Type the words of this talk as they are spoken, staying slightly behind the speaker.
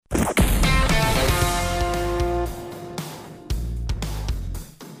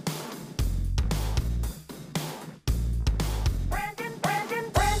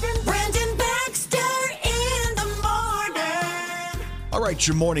right,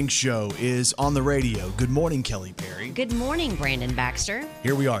 your morning show is on the radio. Good morning, Kelly Perry. Good morning, Brandon Baxter.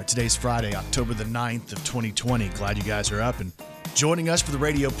 Here we are. Today's Friday, October the 9th of 2020. Glad you guys are up and joining us for the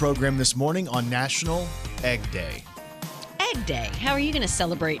radio program this morning on National Egg Day. Egg Day. How are you going to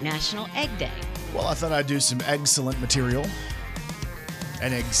celebrate National Egg Day? Well, I thought I'd do some excellent material.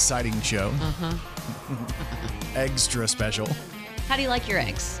 An exciting show. Extra special. How do you like your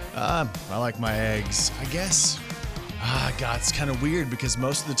eggs? I like my eggs, I guess. God, it's kind of weird because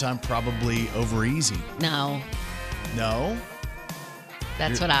most of the time probably over easy. No. No?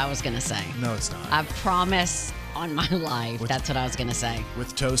 That's what I was going to say. No, it's not. I promise on my life that's what I was going to say.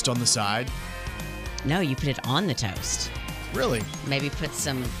 With toast on the side? No, you put it on the toast. Really? Maybe put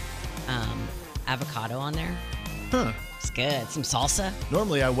some avocado on there. Huh. It's good. Some salsa.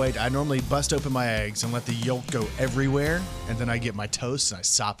 Normally I normally bust open my eggs and let the yolk go everywhere, and then I get my toast and I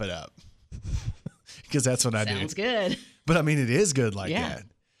sop it up. Because that's what I do. Sounds good. But I mean, it is good like Yeah. that.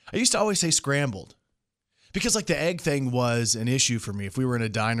 I used to always say scrambled. Because like the egg thing was an issue for me. If we were in a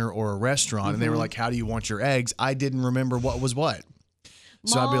diner or a restaurant and they were like, how do you want your eggs? I didn't remember what was what.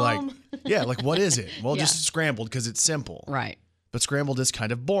 So I'd be like, yeah, like what is it? Well, just scrambled because it's simple. Right. But scrambled is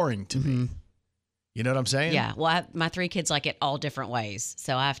kind of boring to me. You know what I'm saying? Yeah. Well, my three kids like it all different ways.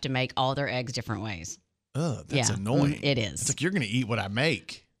 So I have to make all their eggs different ways. Oh, that's Yeah. annoying. It is. It's like you're going to eat what I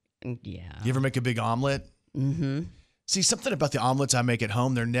make. Yeah. You ever make a big omelet? Mm-hmm. See, something about the omelets I make at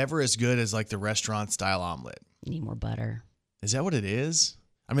home, they're never as good as like the restaurant style omelet. You need more butter. Is that what it is?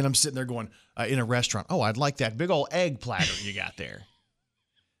 I mean, I'm sitting there going, in a restaurant, oh, I'd like that big old egg platter you got there.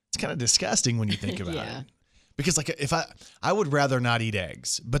 It's kind of disgusting when you think about it. Because like if I would rather not eat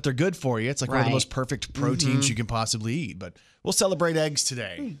eggs, but they're good for you. It's like one of the most perfect proteins you can possibly eat. But we'll celebrate eggs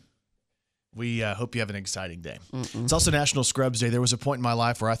today. We hope you have an exciting day. It's also National Scrubs Day. There was a point in my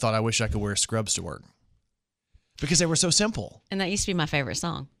life where I thought I wish I could wear scrubs to work because they were so simple. And that used to be my favorite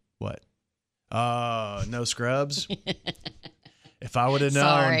song. What? No scrubs? If I would have known.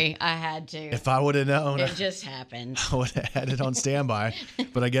 Sorry, I had to. If I would have known. It just happened. I would have had it on standby.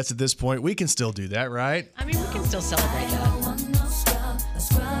 But I guess at this point, we can still do that, right? I mean, we can still celebrate that.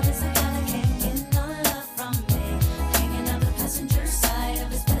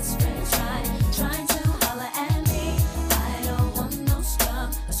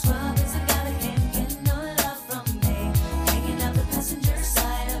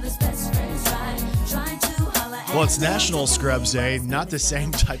 Well, it's National Scrubs Day, not the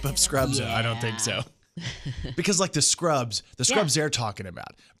same type of scrubs. I don't think so. Because like the scrubs they're talking about.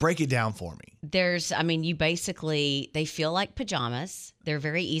 Break it down for me. They feel like pajamas. They're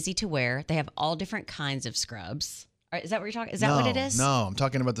very easy to wear. They have all different kinds of scrubs. Is that what you're talking? Is that what it is? No, I'm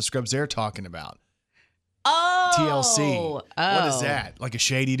talking about the scrubs they're talking about. Oh. TLC. Oh. What is that? Like a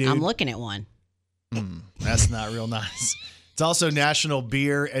shady dude? I'm looking at one. That's not real nice. It's also National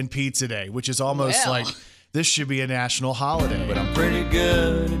Beer and Pizza Day, which is almost like this should be a national holiday. But I'm pretty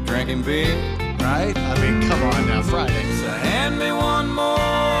good at drinking beer. Right? I mean, come on now, Friday. So hand me one more,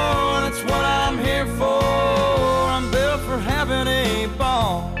 that's what I'm here for. I'm built for having a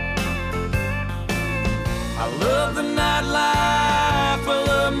ball. I love the nightlife, I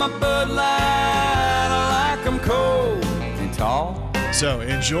love my Bud Light. I like them cold and tall. So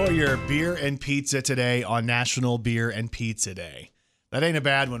enjoy your beer and pizza today on National Beer and Pizza Day. That ain't a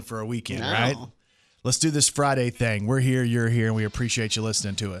bad one for a weekend, right? Let's do this Friday thing. We're here, you're here, and we appreciate you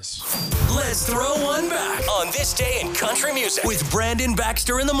listening to us. Let's throw one back on this day in country music with Brandon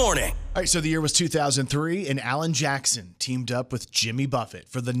Baxter in the morning. All right, so the year was 2003, and Alan Jackson teamed up with Jimmy Buffett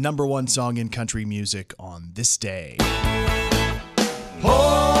for the #1 song in country music on this day.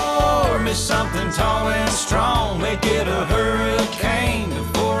 Pour me something tall and strong, make it a hurricane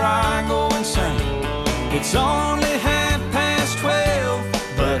before I go insane. It's only 12:30,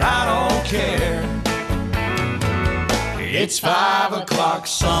 but I don't care. It's 5 o'clock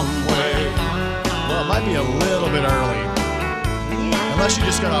somewhere. Well, it might be a little bit early. Unless you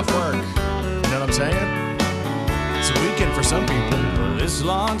just got off work. You know what I'm saying? It's a weekend for some people. This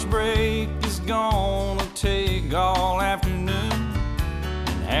lunch break is gonna take all afternoon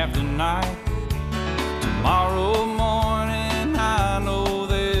and half the night. Tomorrow morning I know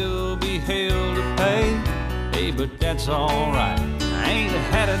there'll be hell to pay. Hey, but that's alright. I ain't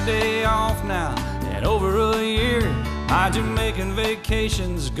had a day off now in over a year. My Jamaican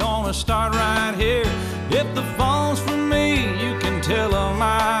vacation's gonna start right here. If the phone's for me, you can tell them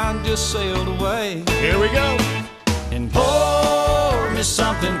I just sailed away. Here we go. And pour me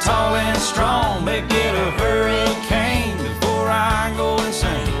something tall and strong, make it a hurricane before I go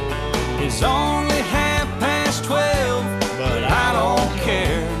insane. It's only 12:30, but I don't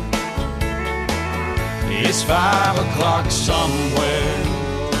care. It's 5 o'clock somewhere.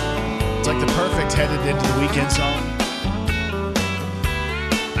 It's like the perfect headed into the weekend song,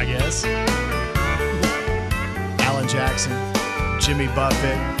 I guess. Alan Jackson, Jimmy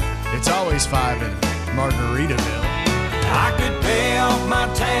Buffett. It's always 5 in Margaritaville. I could pay off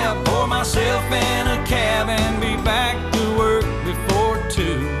my tab, pour myself in a cab, and be back to work before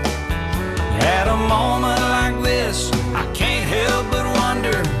 2. At a moment like this, I can't help but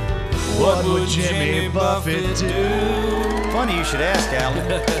wonder, what would Jimmy Buffett do? Funny you should ask, Alan.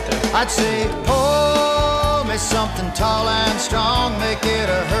 I'd say, pour me something tall and strong, make it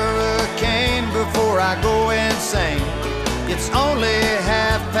a hurricane before I go insane. It's only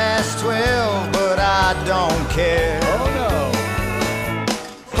 12:30, but I don't care. Oh no.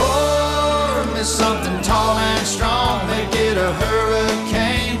 Pour me something tall and strong, make it a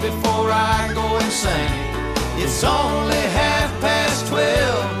hurricane before I go insane. It's only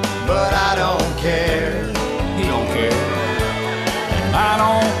 12:30, but I don't care. He don't care. I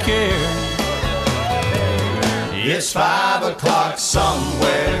don't care. It's 5 o'clock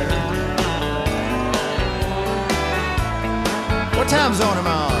somewhere. What time zone am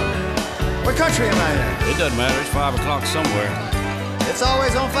I on? What country am I in? It doesn't matter. It's 5 o'clock somewhere. It's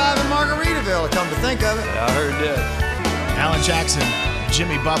always on 5 in Margaritaville, come to think of it. I heard that. Alan Jackson,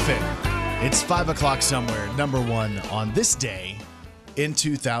 Jimmy Buffett. It's 5 o'clock somewhere, number 1 on this day in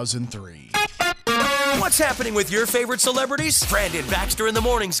 2003. What's happening with your favorite celebrities? Brandon Baxter in the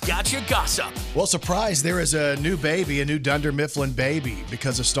Morning's got you gossip. Well, surprise, there is a new baby, a new Dunder Mifflin baby,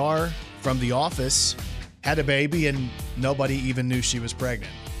 because a star from The Office had a baby and nobody even knew she was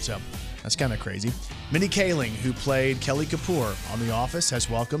pregnant. So that's kind of crazy. Mindy Kaling, who played Kelly Kapoor on The Office, has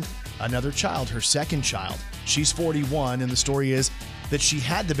welcomed another child, her second child. She's 41, and the story is that she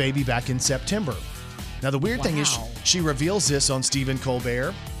had the baby back in September. Now, the weird thing is she reveals this on Stephen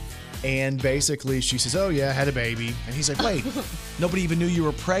Colbert, and basically she says, oh yeah, I had a baby. And he's like, wait, nobody even knew you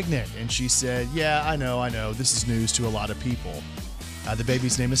were pregnant. And she said, yeah, I know. This is news to a lot of people. The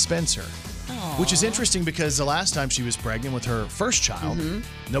baby's name is Spencer. Aww. Which is interesting because the last time she was pregnant with her first child,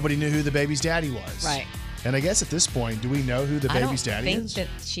 nobody knew who the baby's daddy was. Right. And I guess at this point, do we know who the baby's daddy is? I don't think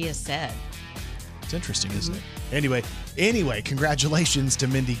that she has said. It's interesting, isn't it? Anyway, congratulations to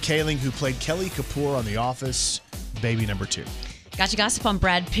Mindy Kaling, who played Kelly Kapoor on The Office, baby number 2. Got you gossip on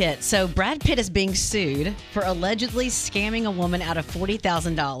Brad Pitt. So Brad Pitt is being sued for allegedly scamming a woman out of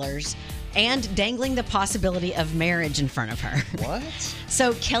 $40,000 and dangling the possibility of marriage in front of her. What?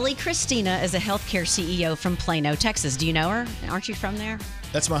 So Kelly Christina is a healthcare CEO from Plano, Texas. Do you know her? Aren't you from there?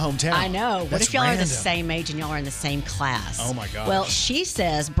 That's my hometown. I know. What That's if y'all are the random. same age and y'all are in the same class? Oh my gosh. Well, she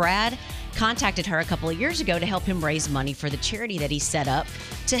says Brad contacted her a couple of years ago to help him raise money for the charity that he set up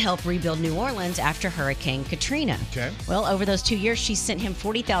to help rebuild New Orleans after Hurricane Katrina. Okay. Well, over those 2 years, she sent him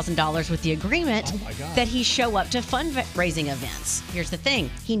 $40,000 with the agreement that he show up to fundraising events. Here's the thing,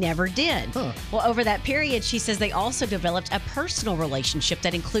 he never did. Huh. Well, over that period, she says they also developed a personal relationship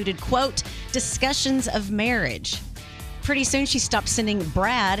that included, quote, discussions of marriage. Pretty soon, she stopped sending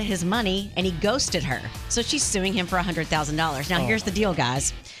Brad his money, and he ghosted her. So she's suing him for $100,000. Now, here's the deal,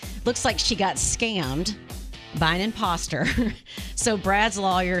 guys. Looks like she got scammed by an imposter. So Brad's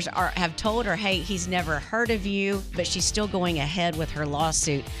lawyers have told her, hey, he's never heard of you, but she's still going ahead with her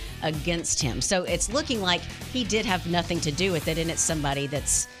lawsuit against him. So it's looking like he did have nothing to do with it, and it's somebody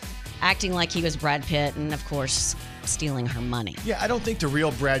that's acting like he was Brad Pitt and, of course, stealing her money. Yeah, I don't think the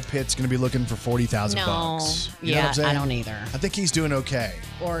real Brad Pitt's going to be looking for $40,000 bucks. You know what I'm saying? I don't either. I think he's doing okay.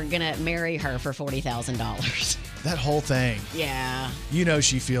 Or gonna marry her for $40,000. That whole thing. Yeah. You know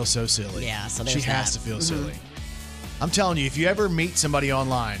she feels so silly. Yeah, so she there's has that. to feel silly. I'm telling you, if you ever meet somebody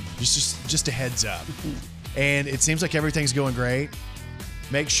online, just a heads up, and it seems like everything's going great,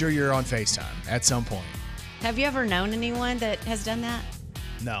 make sure you're on FaceTime at some point. Have you ever known anyone that has done that?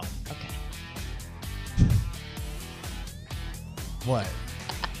 No. Okay. What?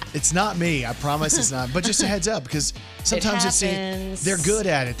 It's not me. I promise it's not. But just a heads up, because sometimes happens. they're good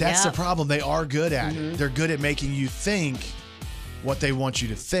at it. That's Yep. the problem. They are good at it. They're good at making you think what they want you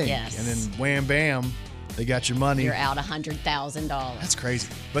to think. Yes. And then wham, bam, they got your money. You're out $100,000. That's crazy.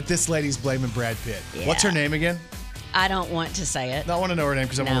 But this lady's blaming Brad Pitt. What's her Yeah. name again? I don't want to say it. No, I want to know her name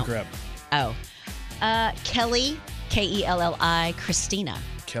because I'm going to No. look her up. Oh. Kelly, Kelli, Christina.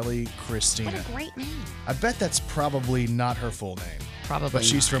 Kelly Christina. What a great name. I bet that's probably not her full name. Probably But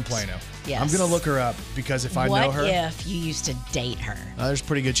she's not. from Plano. Yes. I'm going to look her up because if I what know her, if you used to date her? there's a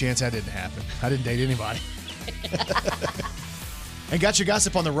pretty good chance that didn't happen. I didn't date anybody. And got your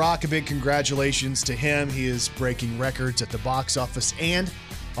gossip on The Rock. A big congratulations to him. He is breaking records at the box office and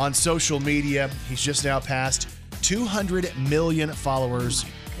on social media. He's just now passed 200 million followers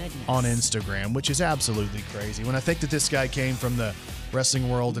Goodness. on Instagram, which is absolutely crazy. When I think that this guy came from the wrestling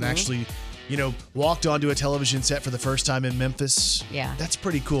world and actually, walked onto a television set for the first time in Memphis. Yeah. That's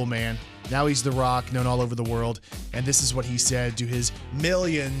pretty cool, man. Now he's The Rock, known all over the world. And this is what he said to his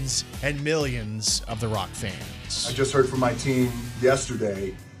millions and millions of The Rock fans. I just heard from my team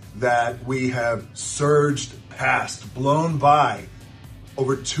yesterday that we have surged past, blown by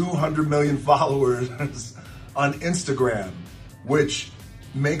over 200 million followers on Instagram, which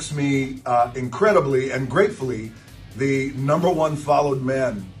makes me incredibly and gratefully the #1 followed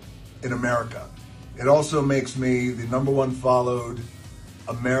man in America. It also makes me the #1 followed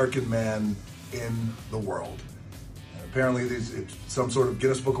American man in the world. And apparently it's some sort of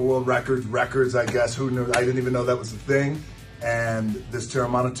Guinness Book of World Records, I guess. Who knew? I didn't even know that was a thing. And this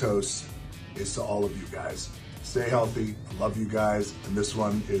Teremana toast is to all of you guys. Stay healthy. I love you guys. And this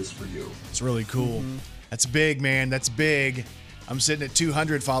one is for you. It's really cool. That's big, man. That's big. I'm sitting at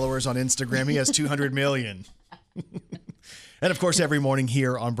 200 followers on Instagram. He has 200 million. And, of course, every morning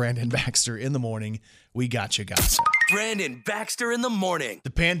here on Brandon Baxter in the Morning, we got you gossip. Brandon Baxter in the Morning. The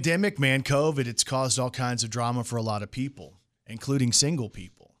pandemic, man, COVID, it's caused all kinds of drama for a lot of people, including single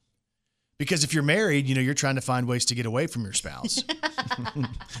people. Because if you're married, you're trying to find ways to get away from your spouse.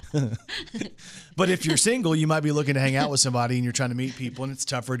 But if you're single, you might be looking to hang out with somebody and you're trying to meet people, and it's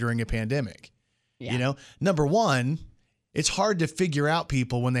tougher during a pandemic. Yeah. Number one, it's hard to figure out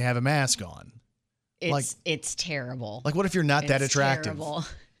people when they have a mask on. It's terrible. Like, what if you're not that It's attractive terrible.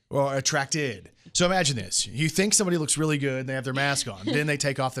 or attracted? So imagine this. You think somebody looks really good and they have their mask on. Then they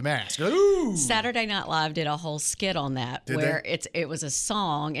take off the mask. Ooh. Saturday Night Live did a whole skit on that where it was a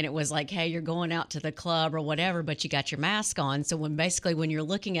song and it was like, hey, you're going out to the club or whatever, but you got your mask on. So when you're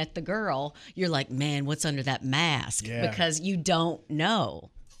looking at the girl, you're like, man, what's under that mask? Yeah. Because you don't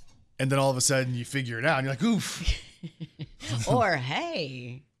know. And then all of a sudden you figure it out and you're like, oof. Or,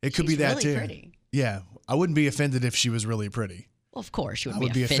 hey, it could be she's that really too. Pretty. Yeah. I wouldn't be offended if she was really pretty. Well, of course, you I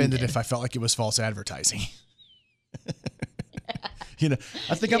would be offended if I felt like it was false advertising.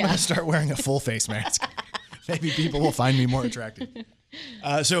 I think I'm going to start wearing a full face mask. Maybe people will find me more attractive.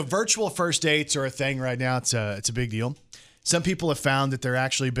 So virtual first dates are a thing right now. It's a big deal. Some people have found that they're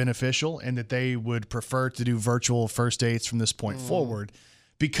actually beneficial and that they would prefer to do virtual first dates from this point forward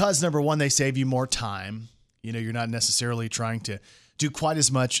because, number one, they save you more time. You're not necessarily trying to do quite as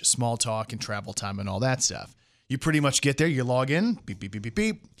much small talk and travel time and all that stuff. You pretty much get there, you log in, beep, beep, beep, beep,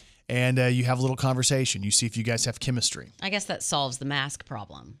 beep, and you have a little conversation. You see if you guys have chemistry. I guess that solves the mask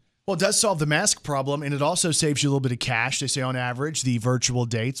problem. Well, it does solve the mask problem, and it also saves you a little bit of cash. They say on average, the virtual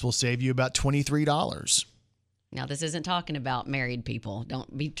dates will save you about $23. Now, this isn't talking about married people.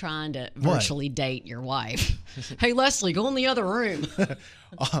 Don't be trying to virtually date your wife. Hey, Leslie, go in the other room.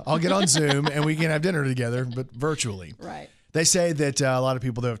 I'll get on Zoom, and we can have dinner together, but virtually. Right. They say that a lot of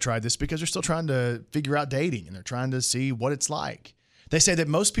people that have tried this because they're still trying to figure out dating, and they're trying to see what it's like. They say that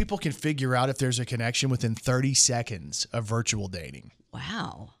most people can figure out if there's a connection within 30 seconds of virtual dating.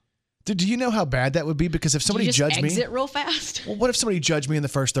 Wow. Do you know how bad that would be? Because if somebody judged me, exit real fast. Well, what if somebody judged me in the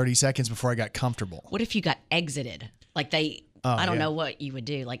first 30 seconds before I got comfortable? What if you got exited? Like I don't know what you would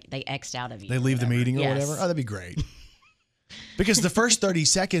do. Like they X'd out of you. They leave the meeting or Yes. whatever? Oh, that'd be great. Because the first 30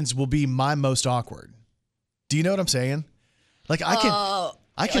 seconds will be my most awkward. Do you know what I'm saying? Like I can.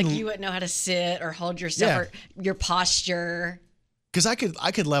 Like you wouldn't know how to sit or hold yourself or your posture. Because I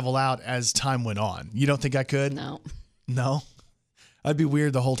could level out as time went on. You don't think I could? No. I'd be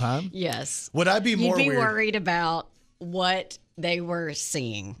weird the whole time? Yes. Would I be more weird? You'd be worried about what they were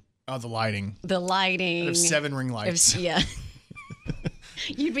seeing. Oh, the lighting. The lighting. Of 7 ring lights. Yeah.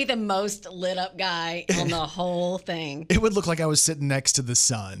 You'd be the most lit up guy on the whole thing. It would look like I was sitting next to the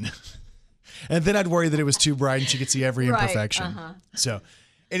sun. And then I'd worry that it was too bright and she could see every imperfection. So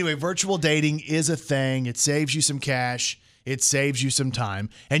anyway, virtual dating is a thing. It saves you some cash. It saves you some time.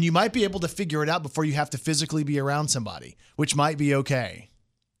 And you might be able to figure it out before you have to physically be around somebody, which might be okay.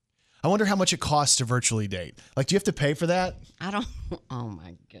 I wonder how much it costs to virtually date. Like, do you have to pay for that? Oh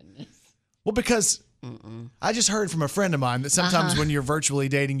my goodness. Well, because I just heard from a friend of mine that sometimes when you're virtually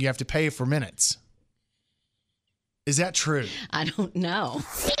dating, you have to pay for minutes. Is that true? I don't know.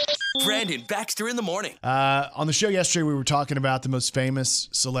 Brandon Baxter in the Morning. On the show yesterday, we were talking about the most famous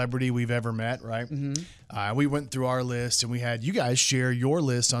celebrity we've ever met, right? We went through our list, and we had you guys share your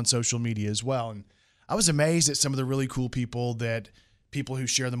list on social media as well. And I was amazed at some of the really cool people that people who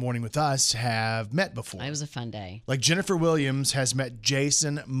share the morning with us have met before. It was a fun day. Like Jennifer Williams has met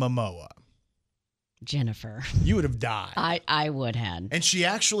Jason Momoa. Jennifer. You would have died. I would have. And she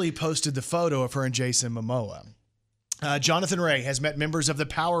actually posted the photo of her and Jason Momoa. Jonathan Ray has met members of the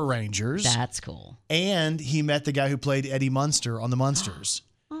Power Rangers. That's cool. And he met the guy who played Eddie Munster on the Munsters.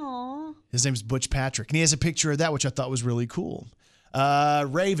 Aww. His name's Butch Patrick. And he has a picture of that, which I thought was really cool.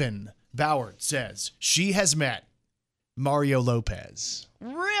 Raven Boward says she has met Mario Lopez.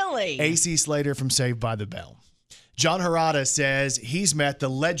 Really? AC Slater from Saved by the Bell. John Harada says he's met the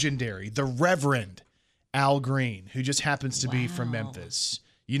legendary, the Reverend Al Green, who just happens to be from Memphis.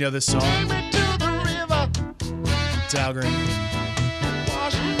 You know this song? It's Al Green.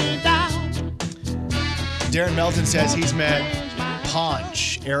 Darren Melton says he's met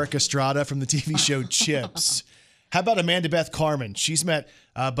Ponch, Eric Estrada from the TV show Chips. How about Amanda Beth Carmen? She's met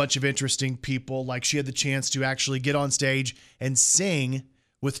a bunch of interesting people. Like she had the chance to actually get on stage and sing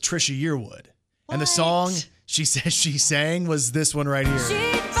with Trisha Yearwood. And the song she says she sang was this one right here.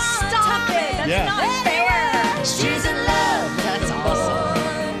 Stop it. That's Yeah. not fair. She's in love. That's awesome.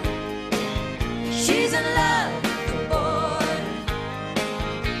 She's in love with the boy.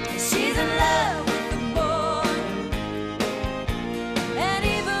 She's in love with the boy. And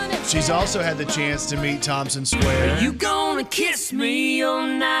even if She's also had the chance to meet Thompson Square. you gonna kiss me all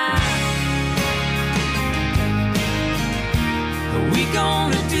night. We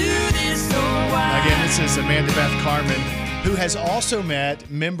gonna do this so wide. Again, this is Amanda Beth Carmen, who has also met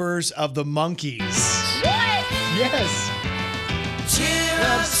members of the Monkees. What? Yes. Cheer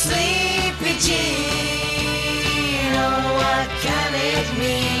up, sleepy Jean. Oh, what can it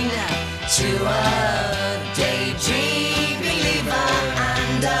mean to a daydream believer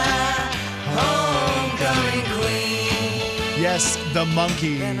and a homecoming queen? Yes, the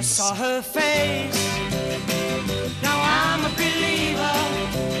Monkees. Then I saw her face. Now I'm a believer.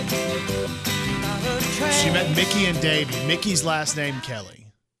 Not a She met trace. Mickey and Davey. Mickey's last name, Kelly.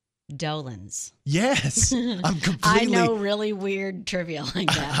 Dolans. Yes. I'm I completely... know really weird trivia like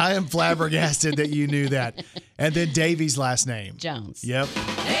that. I am flabbergasted that you knew that. And then Davey's last name. Jones. Yep.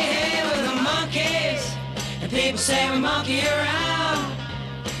 Hey, we're the monkeys, and people say we monkey around,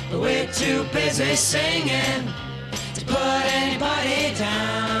 but we're too busy singing to put anybody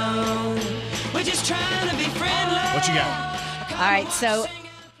down. We're just trying to be friendly. What you got? All right, so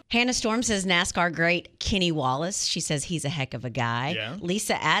Hannah Storm says NASCAR great Kenny Wallace. She says he's a heck of a guy. Yeah.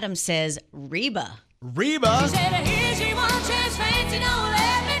 Lisa Adams says Reba. Reba. Said, here's your one chance, fancy, don't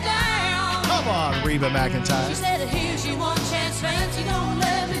let me down. Come on, Reba She McEntire. said, here's your one chance, fancy, don't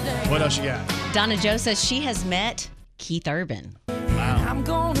let me down. What else you got? Donna Joe says she has met Keith Urban. Wow. I'm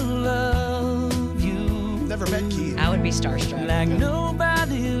gonna love you Never met Keith. I would be starstruck. like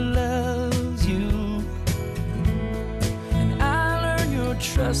nobody loves you. And I learn your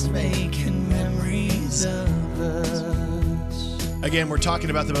trust making memories of us. Again, we're talking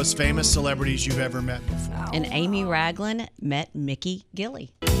about the most famous celebrities you've ever met before. And Amy Raglan met Mickey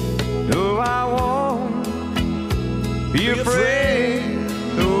Gilley. No, I won't be afraid.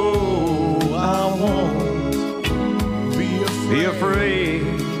 No, I won't be afraid.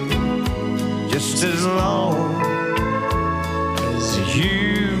 Just as long as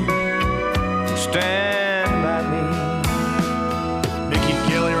you stand by me. Mickey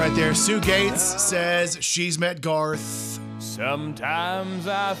Gilley right there. Sue Gates says she's met Garth. Sometimes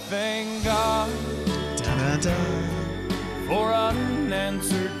I thank God Da-da-da. for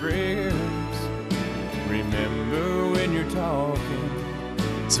unanswered prayers. Remember when you're talking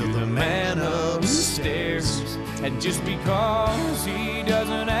So to the man upstairs, and just because he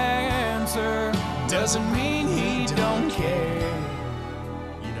doesn't answer doesn't mean he don't care.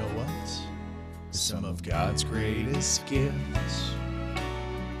 You know what? Some of God's greatest gifts.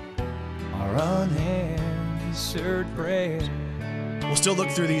 Our unanswered prayers. We'll still look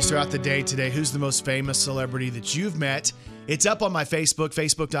through these throughout the day today. Who's the most famous celebrity that you've met? It's up on my Facebook,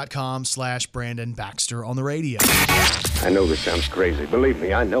 facebook.com/Brandon Baxter on the radio. I know this sounds crazy. Believe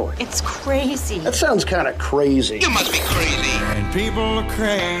me, I know it. It's crazy. That sounds kind of crazy. And people are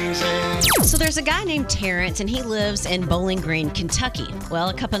crazy. So there's a guy named Terrence, and he lives in Bowling Green, Kentucky. Well,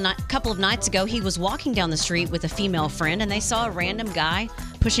 a couple of nights ago, he was walking down the street with a female friend, and they saw a random guy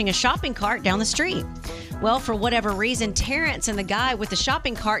pushing a shopping cart down the street. Well, for whatever reason, Terrence and the guy with the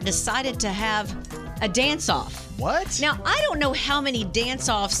shopping cart decided to have a dance-off. What? Now, I don't know how many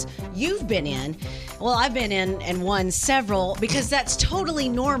dance-offs you've been in. Well, I've been in and won several because that's totally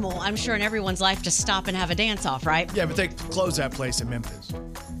normal, I'm sure, in everyone's life to stop and have a dance-off, right? Yeah, but they closed that place in Memphis.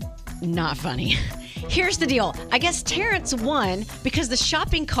 Not funny. Here's the deal. I guess Terrence won because the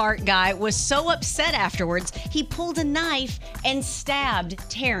shopping cart guy was so upset afterwards, he pulled a knife and stabbed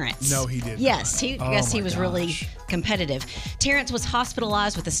Terrence. No, he did Yes, not. I Oh guess he my was really gosh. competitive. Terrence was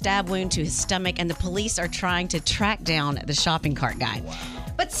hospitalized with a stab wound to his stomach, and the police are trying to track down the shopping cart guy. Wow.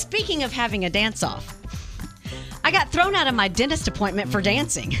 But speaking of having a dance-off, I got thrown out of my dentist appointment for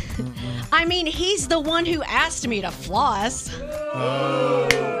dancing. I mean, he's the one who asked me to floss.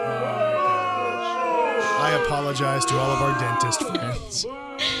 I apologize to all of our dentist friends.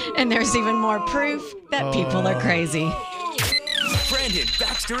 And there's even more proof that people are crazy. Brandon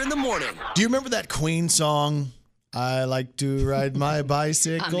Baxter in the morning. Do you remember that Queen song? I like to ride my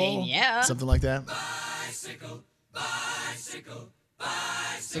bicycle. I mean, yeah. Something like that.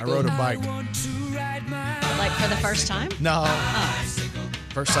 I rode a bike. Like for the first time? No.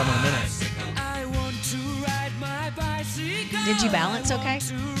 First time in a minute. Did you balance okay?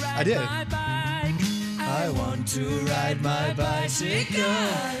 I did. I want to ride my bicycle.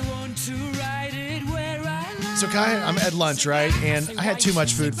 So Kai, I'm at lunch, right? And I had too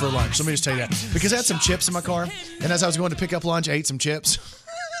much food for lunch. Let me just tell you that. Because I had some chips in my car. And as I was going to pick up lunch, I ate some chips.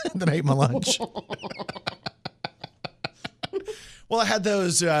 Then I ate my lunch. Well, I had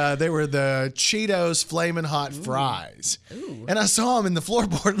those, they were the Cheetos Flamin' Hot Fries. Ooh. And I saw them in the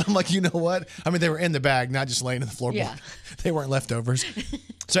floorboard, and I'm like, you know what? I mean, they were in the bag, not just laying in the floorboard. Yeah. They weren't leftovers.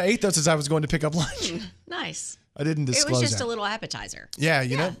 So I ate those as I was going to pick up lunch. Nice. I didn't disclose that. It was just a little appetizer. Yeah,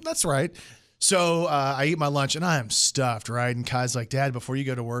 you know, that's right. So I eat my lunch, and I am stuffed, right? And Kai's like, Dad, before you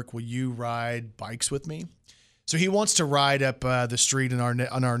go to work, will you ride bikes with me? So he wants to ride up the street in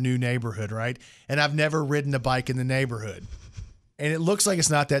our new neighborhood, right? And I've never ridden a bike in the neighborhood. And it looks like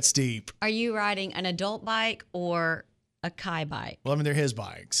it's not that steep. Are you riding an adult bike or a Kai bike? Well, I mean, they're his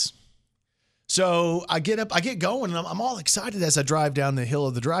bikes. So I get going, and I'm all excited as I drive down the hill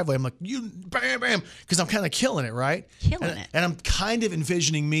of the driveway. I'm like, bam, bam, because I'm kind of killing it, right? Killing it. And I'm kind of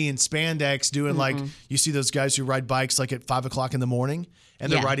envisioning me in spandex doing like, you see those guys who ride bikes like at 5 o'clock in the morning,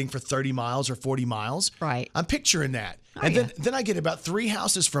 and they're riding for 30 miles or 40 miles. Right. I'm picturing that. Then I get about 3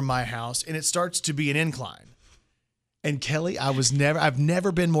 houses from my house, and it starts to be an incline. And Kelly, I've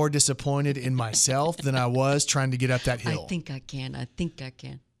never been more disappointed in myself than I was trying to get up that hill. I think I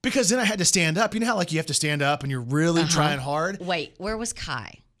can. Because then I had to stand up. You know how like you have to stand up and you're really trying hard? Wait, where was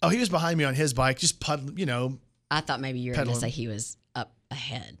Kai? Oh, he was behind me on his bike, just puddling, you know. I thought maybe you were going to say he was up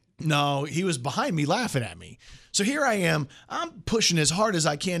ahead. No, he was behind me laughing at me. So here I am. I'm pushing as hard as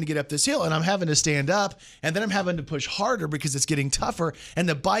I can to get up this hill, and I'm having to stand up, and then I'm having to push harder because it's getting tougher, and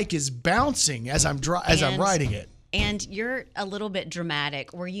the bike is bouncing as I'm riding it. And you're a little bit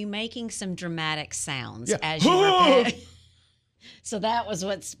dramatic. Were you making some dramatic sounds as you were? So that was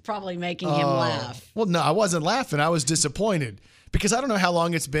what's probably making him laugh. Well, no, I wasn't laughing. I was disappointed because I don't know how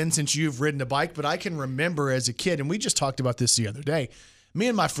long it's been since you've ridden a bike, but I can remember as a kid, and we just talked about this the other day. Me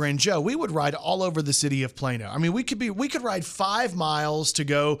and my friend Joe, we would ride all over the city of Plano. I mean, we could ride 5 miles to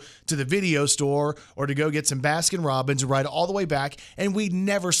go to the video store or to go get some Baskin Robbins and ride all the way back, and we'd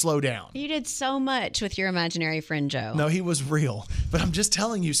never slow down. You did so much with your imaginary friend Joe. No, he was real. But I'm just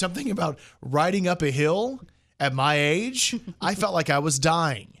telling you something about riding up a hill at my age. I felt like I was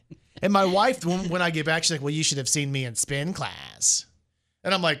dying. And my wife, when I get back, she's like, well, you should have seen me in spin class.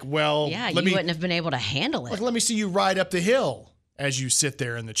 And I'm like, well, yeah, you wouldn't have been able to handle it. Like, let me see you ride up the hill. As you sit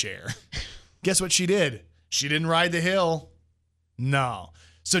there in the chair. Guess what she did? She didn't ride the hill. No.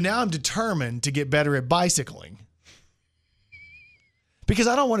 So now I'm determined to get better at bicycling. Because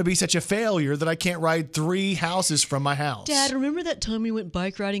I don't want to be such a failure that I can't ride 3 houses from my house. Dad, remember that time we went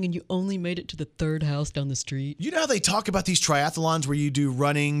bike riding and you only made it to the 3rd house down the street? You know how they talk about these triathlons where you do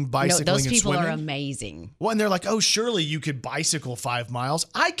running, bicycling, and swimming? Those people are amazing. Well, and they're like, oh, surely you could bicycle 5 miles.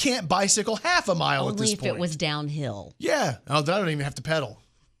 I can't bicycle half a mile at this point. Only if it was downhill. Yeah. Oh, I don't even have to pedal.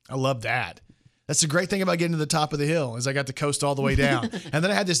 I love that. That's the great thing about getting to the top of the hill is I got to coast all the way down. And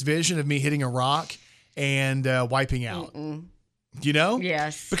then I had this vision of me hitting a rock and wiping out. You know?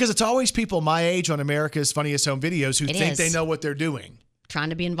 Yes. Because it's always people my age on America's Funniest Home Videos who think they know what they're doing.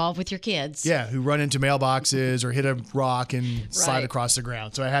 Trying to be involved with your kids. Yeah, who run into mailboxes or hit a rock and slide across the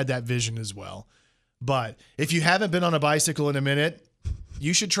ground. So I had that vision as well. But if you haven't been on a bicycle in a minute,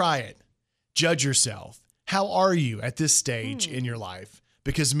 you should try it. Judge yourself. How are you at this stage in your life?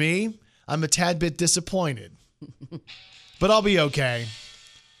 Because me, I'm a tad bit disappointed. But I'll be okay.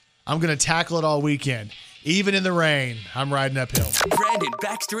 I'm going to tackle it all weekend. Even in the rain, I'm riding uphill. Brandon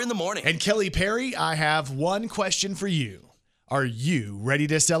Baxter in the morning. And Kelly Perry, I have one question for you. Are you ready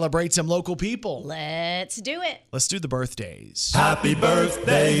to celebrate some local people? Let's do it. Let's do the birthdays. Happy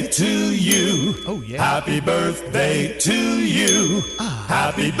birthday to you. Oh, yeah. Happy birthday to you.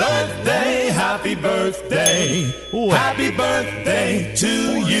 Happy birthday, happy birthday. Happy birthday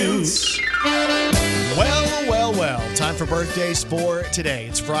to you. Well. Time for birthdays for today.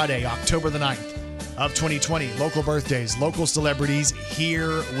 It's Friday, October the 9th. Of 2020, local birthdays, local celebrities,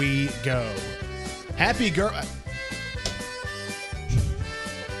 here we go. Happy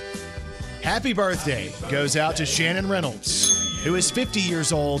birthday goes out to Shannon Reynolds, who is 50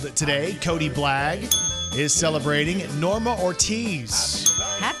 years old today. Cody Blagg is celebrating. Norma Ortiz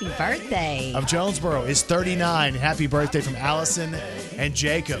Happy birthday. of Jonesboro is 39. Happy birthday from Allison and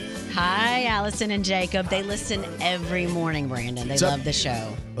Jacob. Hi, Allison and Jacob. They listen every morning, Brandon. They What's up? love the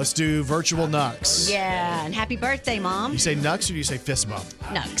show. Let's do virtual Nux. Yeah, and happy birthday, Mom. You say Nux or do you say fist bump?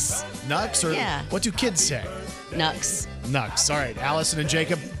 Nux. Nux or Yeah. what do kids say? Nux. Nux. All right, Allison and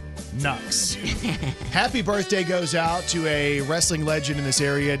Jacob, Nux. Happy birthday goes out to a wrestling legend in this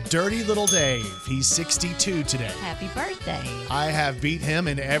area, Dirty Little Dave. He's 62 today. Happy birthday. I have beat him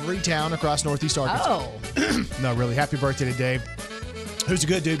in every town across Northeast Arkansas. Oh, No, really. Happy birthday to Dave. Who's a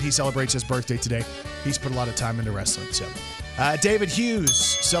good dude. He celebrates his birthday today. He's put a lot of time into wrestling. So, David Hughes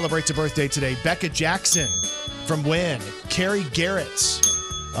celebrates a birthday today. Becca Jackson from Wynn. Carrie Garrett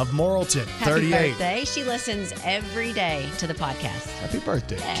of Morrilton, happy 38. birthday. She listens every day to the podcast. Happy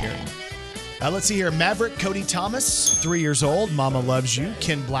birthday, Yeah. Carrie. Let's see here. Maverick Cody Thomas, 3 years old. Mama loves you.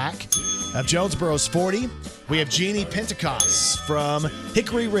 Ken Black of Jonesboro's 40. We have Jeannie Pentecost from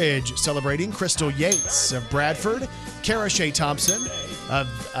Hickory Ridge celebrating. Crystal Yates of Bradford. Kara Shea Thompson of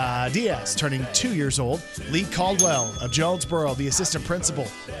Diaz turning 2 years old. Lee Caldwell of Jonesboro, the assistant principal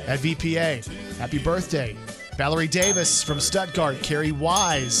at VPA. Happy birthday. Valerie Davis from Stuttgart. Carrie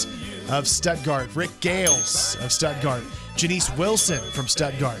Wise of Stuttgart. Rick Gales of Stuttgart. Janice Wilson from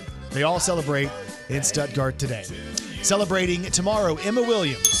Stuttgart. They all celebrate in Stuttgart today. Celebrating tomorrow, Emma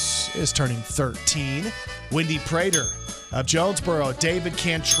Williams is turning 13. Wendy Prater of Jonesboro. David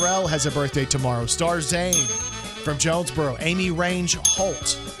Cantrell has a birthday tomorrow. Star Zane from Jonesboro. Amy Range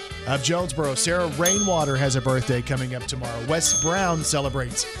Holt of Jonesboro. Sarah Rainwater has a birthday coming up tomorrow. Wes Brown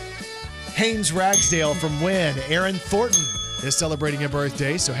celebrates. Haynes Ragsdale from Wynn. Aaron Thornton is celebrating a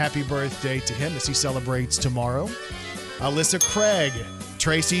birthday, so happy birthday to him as he celebrates tomorrow. Alyssa Craig.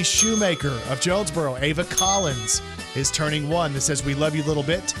 Tracy Shoemaker of Jonesboro. Ava Collins is turning 1. That says, "We love you a little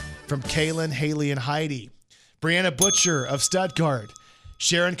bit," from Kaylin, Haley, and Heidi. Brianna Butcher of Stuttgart.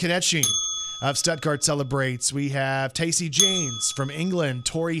 Sharon Konechny of Stuttgart celebrates. We have Tacey Janes from England.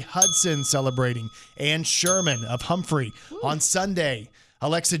 Tori Hudson celebrating. Ann Sherman of Humphrey on Sunday.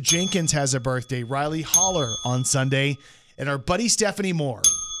 Alexa Jenkins has a birthday. Riley Holler on Sunday. And our buddy Stephanie Moore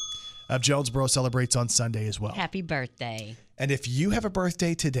of Jonesboro celebrates on Sunday as well. Happy birthday. And if you have a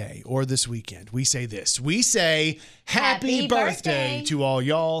birthday today or this weekend, we say this. We say happy Happy birthday birthday to all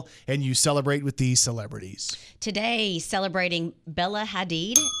y'all, and you celebrate with these celebrities. Today, celebrating Bella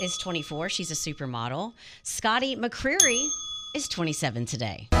Hadid is 24. She's a supermodel. Scotty McCreery is 27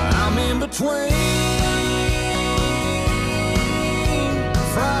 today. I'm in between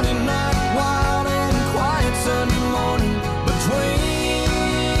Friday night wild and quiet Sunday morning. Between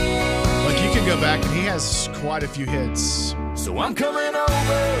Look, you can go back, and he has quite a few hits. So I'm coming over,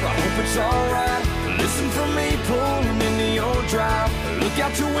 I hope it's alright. Listen for me pulling into your drive. Look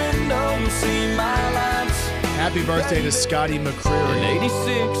out your window, you'll see my lights. Happy birthday to Scotty In McCreery.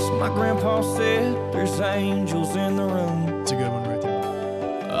 86, my grandpa said there's angels in the room. It's a good one right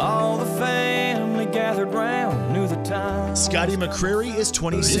there. All the family gathered round, knew the time. Scotty McCreery is This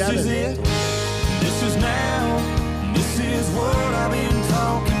 27. is it, this is now, this is what I've been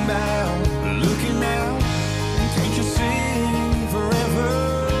talking about. Looking out, can't you see forever?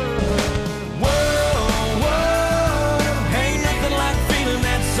 Whoa, whoa, ain't nothing like feeling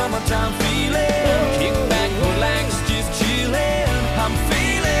that summertime feeling. Kick back, relax, just chilling. I'm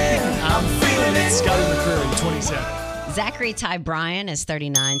feeling it. Scotty McCreery, 27. Zachary Ty Bryan is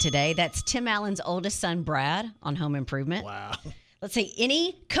 39 today. That's Tim Allen's oldest son, Brad, on Home Improvement. Wow. Let's say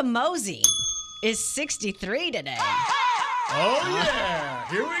Innie Kamosi is 63 today. Oh, yeah.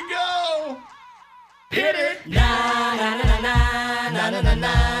 Here we go. Hit it. Na na na na na na na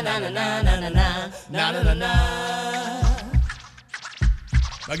na na na na na na na na na.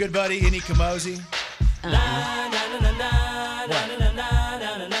 My good buddy, Innie Kamosi.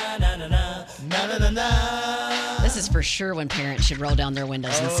 This is for sure when parents should roll down their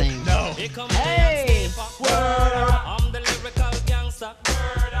windows and sing. No. Hey! I'm the lyrical gangster.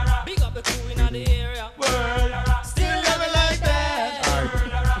 Big up the crew in the area. Still love it like that.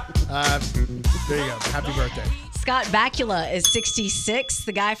 There you go. Happy birthday. Scott Bakula is 66,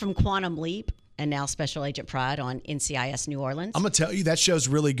 the guy from Quantum Leap and now Special Agent Pride on NCIS New Orleans. I'm going to tell you, that show's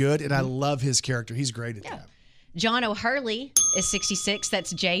really good, and I love his character. He's great at that. John O'Hurley is 66.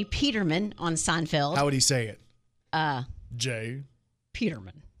 That's Jay Peterman on Seinfeld. How would he say it? Jay.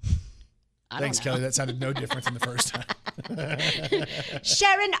 Peterman. Thanks, Kelly. That sounded no different than the first time.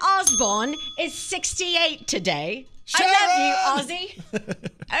 Sharon Osbourne is 68 today. Sharon! I love you, Ozzy.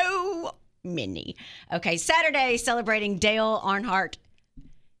 Oh, Minnie. Okay, Saturday celebrating Dale Earnhardt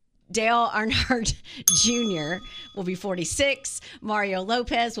Dale Earnhardt Jr. will be 46. Mario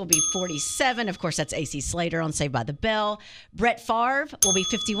Lopez will be 47. Of course, that's AC Slater on Saved by the Bell. Brett Favre will be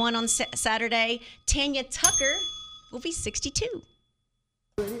 51 on Saturday. Tanya Tucker will be 62.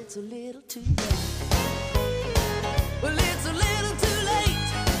 But it's a little too late. Well, it's a little too late.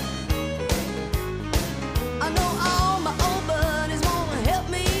 I know all my old buddies want to help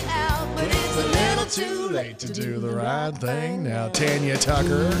me out, but it's a little Too late to do the right thing now. Tanya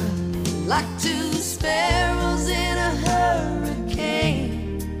Tucker. like two sparrows in a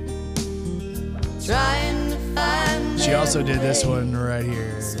hurricane, trying to find She also did this one right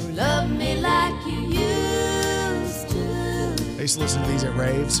here. love me like you used to. I used to listen to these at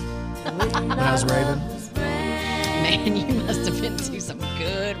raves when I was raving. Man, you must have been to some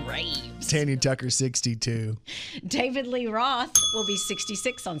good raves. Tanya Tucker, 62. David Lee Roth will be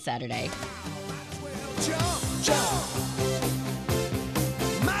 66 on Saturday.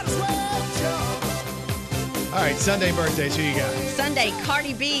 All right, Sunday birthdays. Who you got? Sunday,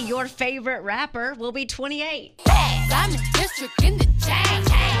 Cardi B, your favorite rapper, will be 28. I'm the district in the jam.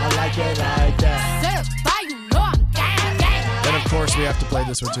 I like it like that. Certified, you know I'm down. And of course, we have to play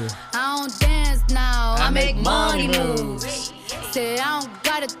this one too. I don't dance now. I I make make money money moves. moves. Say I don't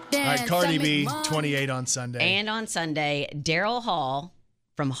gotta All dance. right, Cardi I make B, money. 28 on Sunday. And on Sunday, Daryl Hall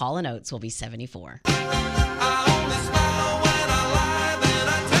from Hall & Oates will be 74.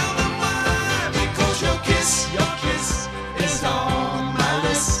 Your kiss is on my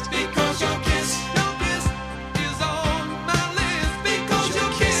list. Because your kiss is on my list. Because your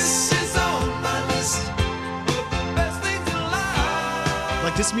kiss is on my list. Of the best things in life.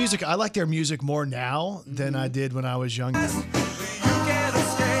 Like this music, I like their music more now than I did when I was younger. You get a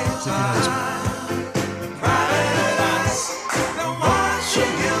stay. So if you know this one. Private eyes, they're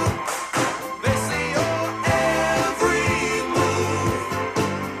watching you. They see your every move.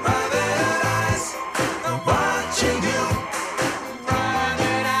 Private eyes, they're watching you.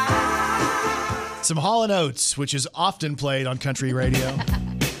 Private eyes. Some Hall & Oates, which is often played on country radio.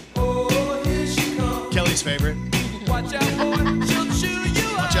 Oh, here she comes. Kelly's favorite. Watch out, boy. She'll chew you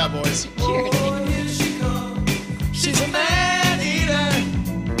up. Watch out, boys. Oh, here she comes. She's a man eater.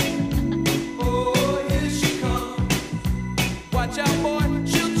 Oh, here she comes. Watch out, boy.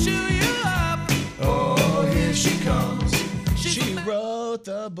 She'll chew you up. Oh, here she comes. She wrote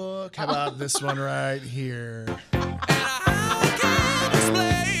the book. How about this one right here? How can I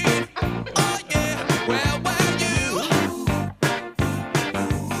explain? Oh, yeah. Well, you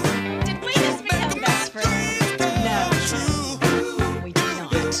Did we just become best friends? No, true. we did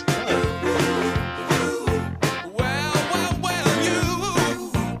not. Well, you.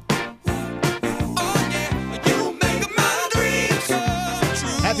 Oh, yeah. You make my dreams come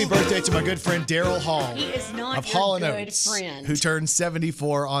true. Happy birthday to my good friend Daryl Hall He is not of your Hall & good Oates, friend. who turned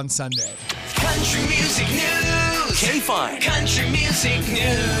 74 on Sunday. Country Music News. K-Fine. Country Music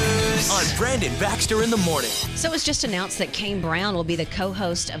News. On Brandon Baxter in the morning. So it was just announced that Kane Brown will be the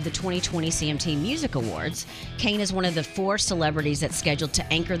co-host of the 2020 CMT Music Awards. Kane is one of the 4 celebrities that's scheduled to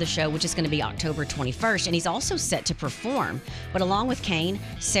anchor the show, which is going to be October 21st, and he's also set to perform. But along with Kane,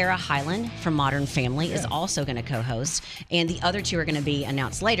 Sarah Hyland from Modern Family is also going to co-host, and the other 2 are going to be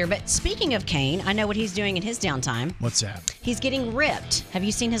announced later. But speaking of Kane, I know what he's doing in his downtime. What's that? He's getting ripped. Have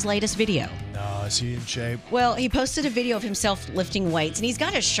you seen his latest video? No, is he in shape? Well, he posted a video of himself lifting weights, and he's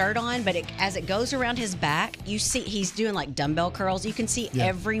got his shirt on, but as it goes around his back, you see he's doing like dumbbell curls. You can see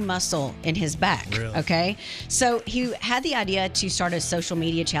every muscle in his back. Really? Okay? So he had the idea to start a social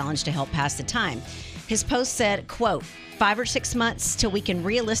media challenge to help pass the time. His post said, quote, 5 or 6 months till we can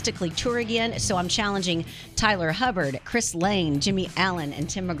realistically tour again, so I'm challenging Tyler Hubbard, Chris Lane, Jimmy Allen, and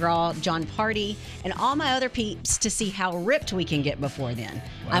Tim McGraw, John Party, and all my other peeps to see how ripped we can get before then.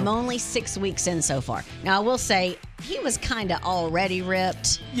 Wow. I'm only 6 weeks in so far. Now, I will say, he was kind of already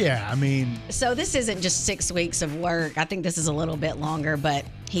ripped. Yeah, I mean, So this isn't just 6 weeks of work. I think this is a little bit longer, but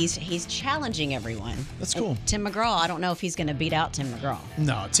he's challenging everyone. That's cool. And Tim McGraw, I don't know if he's going to beat out Tim McGraw.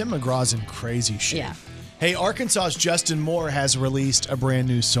 no, Tim McGraw's in crazy shape. Yeah. Hey, Arkansas's Justin Moore has released a brand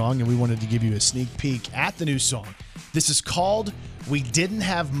new song, and we wanted to give you a sneak peek at the new song. This is called We Didn't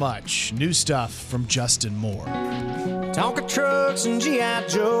Have Much. New stuff from Justin Moore. Tonka trucks and G.I.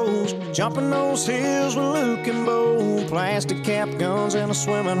 Joes, jumping those hills with Luke and Bo, plastic cap guns and a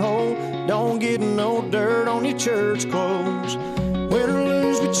swimming hole. Don't get no dirt on your church clothes. Win or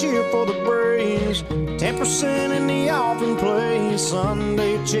lose, we cheer for the Braves. 10% in the offering place.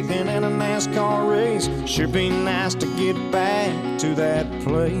 Sunday chicken and a NASCAR race. Sure be nice to get back to that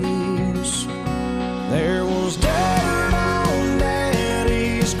place. There was dirt on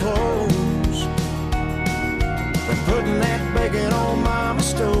Daddy's clothes. Putting that bacon on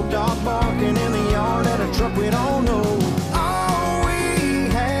Mama's stove dog barking in the yard at a truck we don't know. All we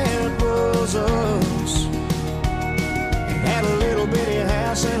had was us. Had a little bitty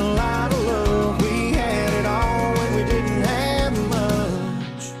house and a lot of love. We had it all when we didn't have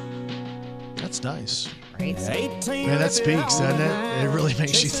much. That's nice. Great. Man, that speaks, doesn't it? It really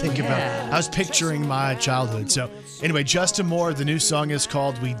makes you think about it. I was picturing my childhood. So anyway, Justin Moore, the new song is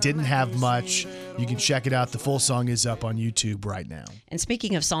called We Didn't Have Much. You can check it out. The full song is up on YouTube right now. And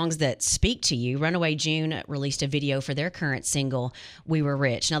speaking of songs that speak to you, Runaway June released a video for their current single, We Were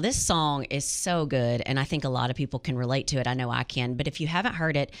Rich. Now, this song is so good, and I think a lot of people can relate to it. I know I can. But if you haven't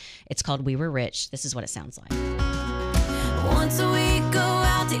heard it, it's called We Were Rich. This is what it sounds like. Once a week, go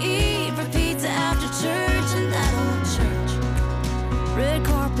out to eat for pizza after church in that old church. Red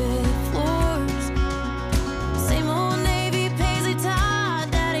carpet floors, same old navy paisley tie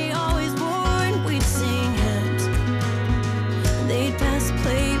Daddy always wore, and we'd sing hymns. They'd pass the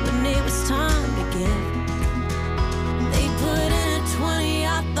plate when it was time to give. They'd put in a 20,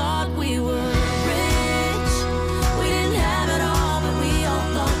 I thought we were rich. We didn't have it all, but we all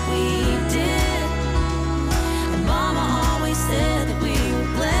thought we did. And Mama always said that we were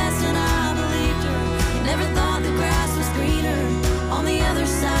blessed, and I believed her. Never thought the grass was greener on the other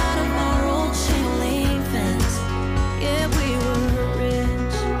side of our old chain link fence. Yeah, we were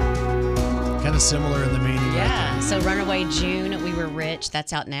rich. Kind of similar in the meaning. Yeah. So Runaway June, We Were Rich.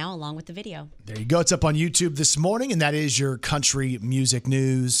 That's out now along with the video. There you go. It's up on YouTube this morning, and that is your country music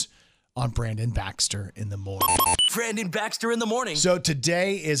news on Brandon Baxter in the morning. Brandon Baxter in the morning. So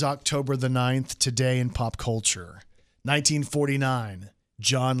today is October the 9th. Today in pop culture. 1949,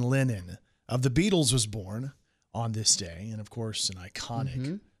 John Lennon of the Beatles was born on this day. And of course, an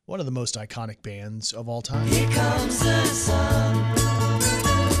iconic, one of the most iconic bands of all time. Here comes the sun.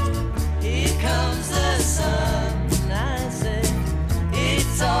 Here comes the sun. And I say,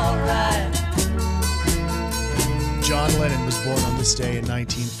 it's alright. John Lennon was born on this day in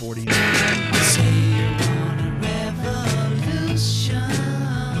 1949. Say you want a revolution.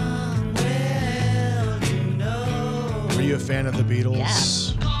 Well, you know. Were you a fan of the Beatles?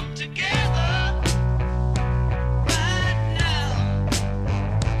 Yeah. Come together right now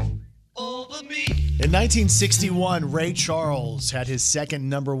over me. In 1961, Ray Charles had his second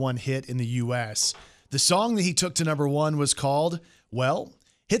number one hit in the U.S. The song that he took to number one was called, well,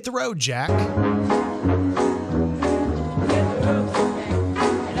 Hit the Road, Jack.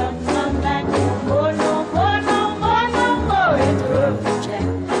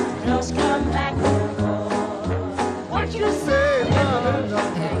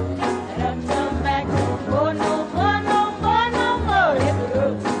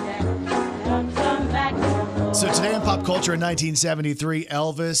 So today in pop culture in 1973,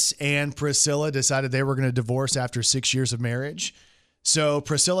 Elvis and Priscilla decided they were going to divorce after 6 years of marriage. So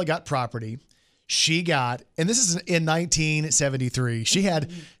Priscilla got property. She got, and this is in 1973, she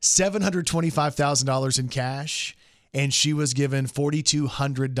had $725,000 in cash, and she was given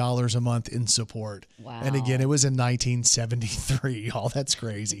 $4,200 a month in support. Wow. And again, it was in 1973. All that's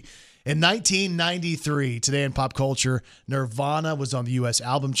crazy. In 1993, today in pop culture, Nirvana was on the U.S.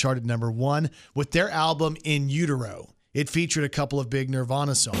 album chart at number one with their album In Utero. It featured a couple of big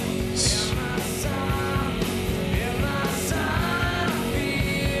Nirvana songs.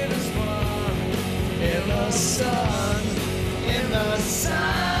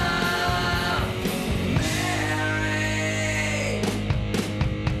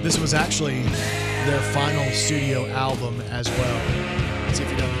 This was actually their final studio album as well. Let's see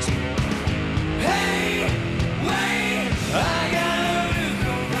if you know this one.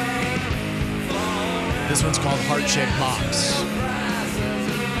 This one's called Heart Shaped Box.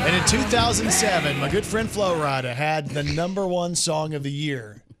 And in 2007, my good friend Flo Rida had the number one song of the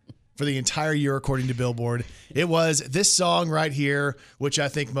year for the entire year, according to Billboard. It was this song right here, which I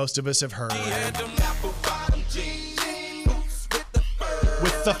think most of us have heard.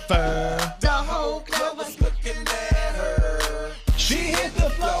 With the fur. The whole club was looking at her. She hit the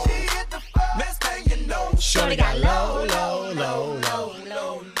floor. Next thing you know, Shorty got low, low, low, low.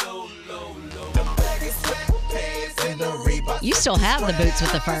 You still have the boots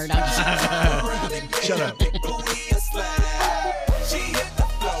with the fur, don't you? Shut up.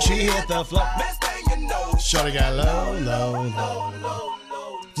 She hit the floor. Shorty got low, low, low, low.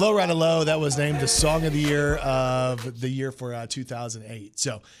 Flo Rida Low, that was named the Song of the Year for 2008.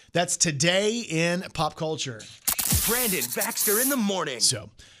 So that's today in pop culture. Brandon Baxter in the morning.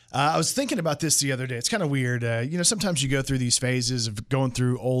 So I was thinking about this the other day. It's kind of weird. Sometimes you go through these phases of going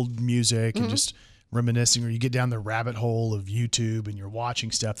through old music and just reminiscing, or you get down the rabbit hole of YouTube and you're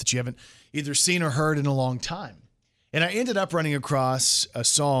watching stuff that you haven't either seen or heard in a long time. And I ended up running across a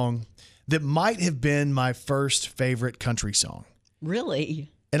song that might have been my first favorite country song.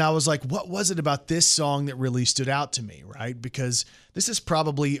 Really? And I was like, what was it about this song that really stood out to me, right? Because this is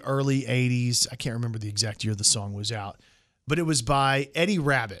probably early 80s. I can't remember the exact year the song was out, but it was by Eddie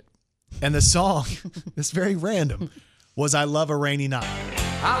Rabbitt. And the song, it's very random, was I Love a Rainy Night.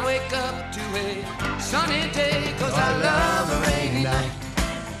 I wake up to a sunny day because I love a rainy night.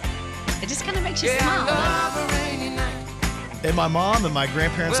 It just kind of makes you Yeah, smile. I love a rainy night. And my mom and my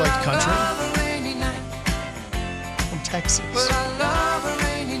grandparents liked country. I love a rainy night. From Texas. But I love a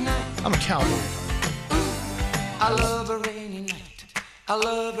rainy night. I'm a cowboy. I love a rainy night. I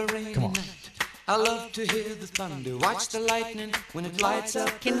love a rainy Come on. night. I love to hear the thunder, watch the lightning when it lights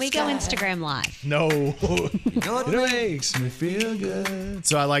up. Can the we go sky. Instagram Live? No. know what It makes me feel good.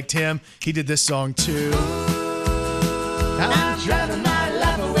 So I liked him. He did this song too. I'm driving my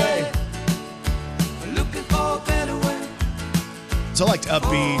life away, looking for a better way. So I liked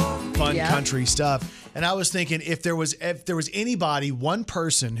upbeat, fun Yeah. country stuff. And I was thinking if there was anybody, one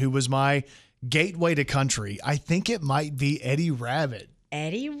person who was my gateway to country, I think it might be Eddie Rabbitt,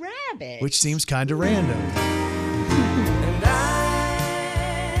 Eddie Rabbitt. which seems kind of random.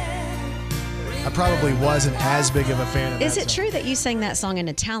 And I probably wasn't as big of a fan of Is that it song. true that you sang that song in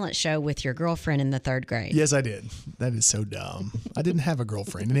a talent show with your girlfriend in the 3rd grade? Yes, I did. That is so dumb. I didn't have a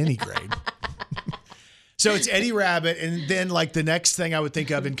girlfriend in any grade. So it's Eddie Rabbitt, and then like the next thing I would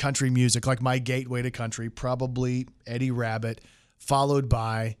think of in country music, like my gateway to country, probably Eddie Rabbitt, followed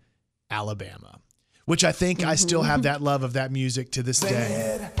by Alabama, which I think I still have that love of that music to this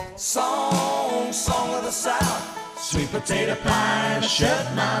day. song of the South, sweet potato pie, shut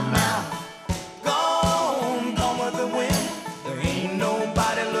my mouth. Gone with the wind. There ain't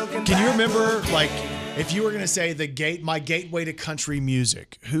nobody looking. Can you back. remember, like, if you were going to say my gateway to country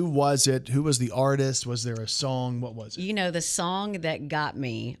music, who was it? Who was the artist? Was there a song? What was it? You know, the song that got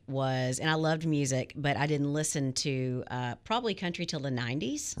me was, and I loved music, but I didn't listen to probably country till the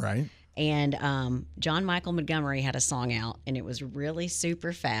 90s. Right. And John Michael Montgomery had a song out, and it was really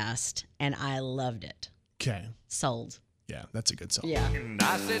super fast, and I loved it. Okay. Sold. Yeah, that's a good song. Yeah. And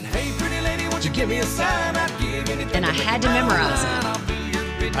I said, hey, pretty lady, won't you give me a sign? I'd give anything. And I had to memorize it. I'll be your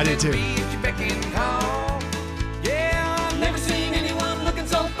bitch I did too. if you beck and call. Yeah, I've never seen anyone looking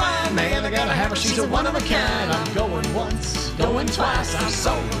so fine. Man, I gotta have her. She's a one of a kind. I'm going once, going twice. I'm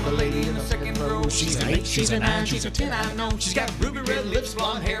sold. The lady in the second row. She's an 8, she's a 9, she's a 10. I know. She's got ruby red lips,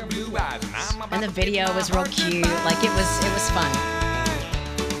 blonde hair, blue eyes. And I'm about And the to video get was my real heart cute. goodbye. Like it was fun.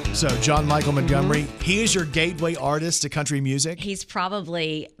 So John Michael Montgomery, he is your gateway artist to country music. He's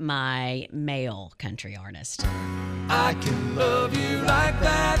probably my male country artist. I can love you like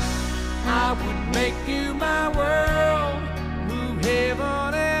that. I would make you my world. Move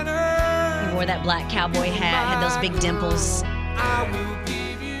heaven and earth. He wore that black cowboy hat, had those big dimples. I will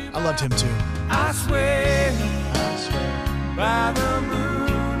give you. I loved him too. I swear by the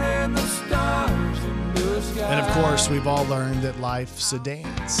moon and the stars in the sky. And of course, we've all learned that life's a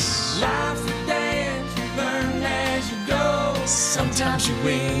dance. Life's a dance you learn as you go. Sometimes you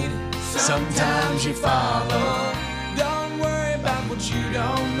win, sometimes you follow. Don't worry about what you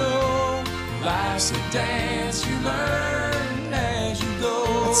don't know. Life's a dance you learn as you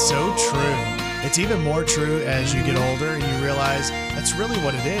go. It's so true. It's even more true as you get older and you realize that's really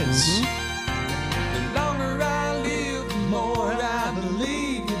what it is. The longer I live, the more I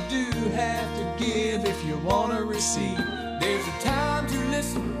believe you do have to give if you want to receive. There's a time to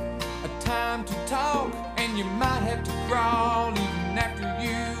listen, a time to talk, and you might have to crawl even after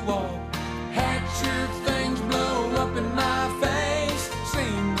you walk. Had your things blow up in my face,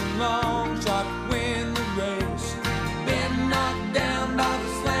 sing along, try to win the race. Been knocked down by the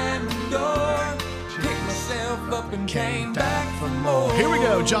slamming door, picked myself up and came back for more. Here we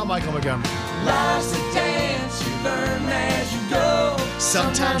go, John Michael Montgomery. Life's a dance you learn as you go.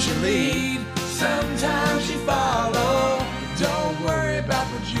 Sometimes you lead, sometimes you follow. Don't worry about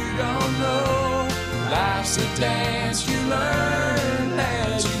what you don't know. Life's a dance you learn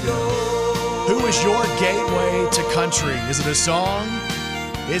as you go. Who is your gateway to country? Is it a song?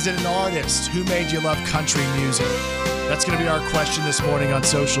 Is it an artist? Who made you love country music? That's going to be our question this morning on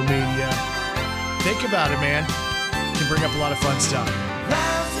social media. Think about it, man. It can bring up a lot of fun stuff.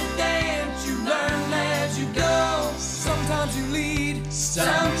 Life's a dance you learn as you go. Sometimes you lead,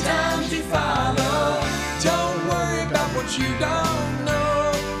 sometimes you follow. Don't worry about what you don't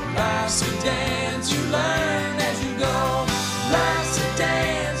know. Life's a dance you learn as you go. Life's a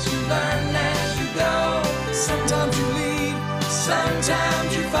dance you learn as you go. Sometimes you lead,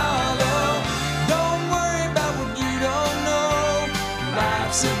 sometimes you follow. Don't worry about what you don't know.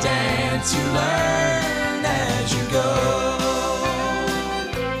 Life's a dance you learn as you go.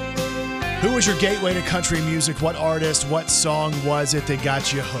 Who was your gateway to country music? What artist, what song was it that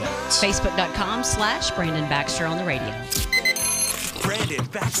got you hooked? Facebook.com/Brandon Baxter on the radio. Brandon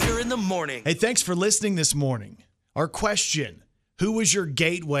Baxter in the morning. Hey, thanks for listening this morning. Our question, who was your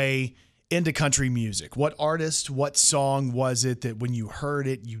gateway into country music? What artist, what song was it that when you heard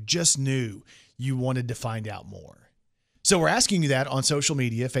it, you just knew you wanted to find out more? So we're asking you that on social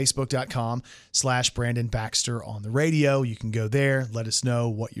media, Facebook.com/Brandon Baxter on the radio. You can go there, let us know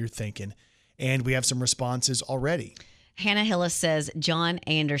what you're thinking. And we have some responses already. Hannah Hillis says, John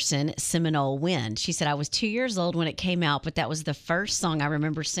Anderson, Seminole Wind. She said, I was 2 years old when it came out, but that was the first song I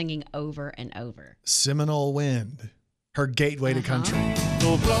remember singing over and over. Seminole Wind, her gateway to country.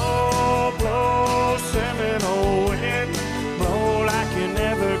 So blow, blow, Seminole wind, blow like you're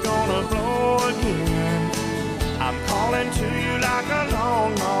never gonna blow again. I'm calling to you like a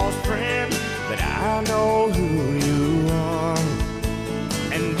long lost friend, but I know who you are.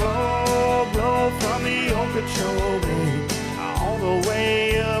 And blow, blow from the Okeechobee all the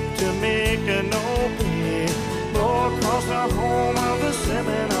way up to Micanopy. Blow across the home of the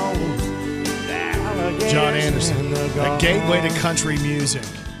Seminoles, the alligators. John Anderson, and the a gateway to country music.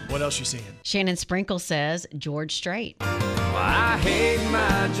 What else you seeing? Shannon Sprinkle says, George Strait. Well, I hate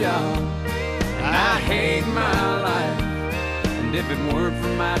my job, and I hate my life. And if it weren't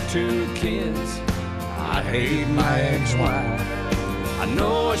for my 2 kids, I'd hate my ex-wife. I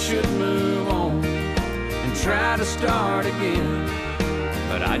know I should move on and try to start again,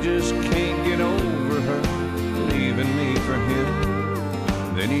 but I just can't get over her leaving me for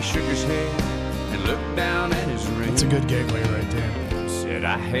him. Then he shook his head and looked down at his ring. That's a good gateway right there. Said,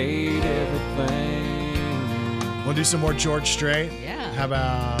 I hate everything. Want to do some more George Strait? Yeah. How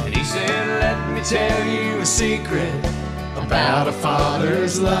about... And he said, let me tell you a secret about a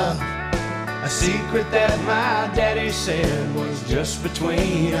father's love. A secret that my daddy said was just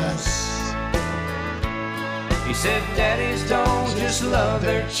between us. He said daddies don't just love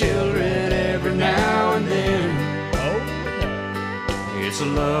their children every now and then. Oh, It's a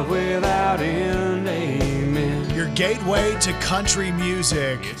love without end, amen. your gateway to country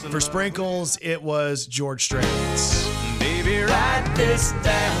music. For Sprinkles, it was George Strait. Baby, write this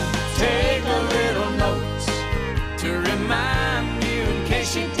down, take a little notes to remind you in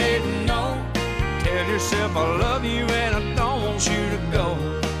case you didn't know. Tell yourself I love you and I don't want you to go.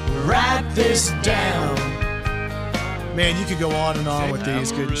 Write this down. Man, you could go on and on with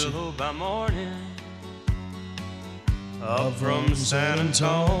these, couldn't you? Amarillo by morning, up from San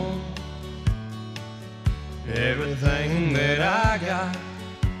Antonio. Everything that I got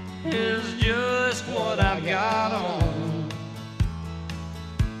is just what I've got on.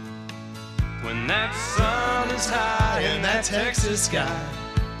 When that sun is high in that Texas sky,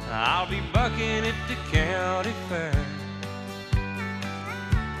 I'll be bucking at the county fair.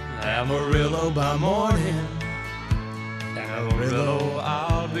 Amarillo by morning, Amarillo,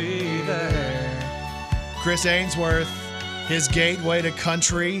 I'll be there. Chris Ainsworth, his gateway to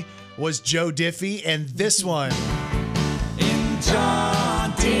country was Joe Diffie, and this one. In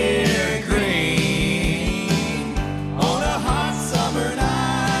John Deere Green, on a hot summer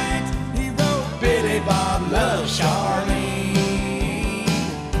night, he wrote Billy Bob loves Charlene.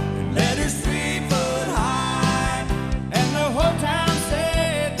 Letters 3 foot high, and the whole town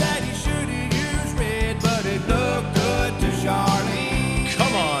said that he should have used red, but it looked good to Charlene.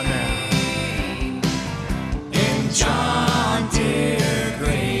 Come on now. In John Deere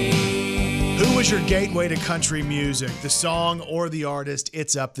Green. Who was your gateway to country music? The song or the artist?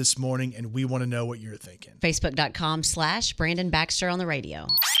 It's up this morning, and we want to know what you're thinking. Facebook.com/Brandon Baxter on the radio.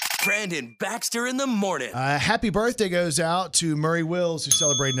 Brandon Baxter in the morning. Happy birthday goes out to Murray Wills, who's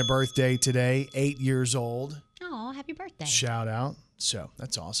celebrating a birthday today, 8 years old. Oh, happy birthday. Shout out. So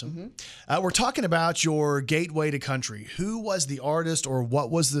that's awesome. We're talking about your gateway to country. Who was the artist or what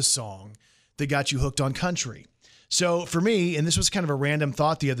was the song that got you hooked on country? So for me, and this was kind of a random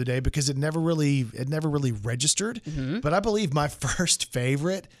thought the other day because it never really registered, but I believe my first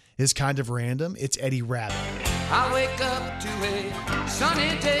favorite is kind of random. It's Eddie Rabbitt. I wake up to a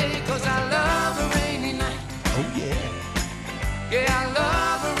sunny day 'cause I love a rainy night. Oh yeah. Yeah, I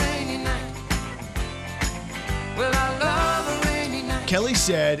love a rainy night. Well, I love a rainy night. Kelly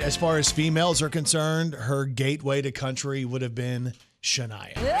said, as far as females are concerned, her gateway to country would have been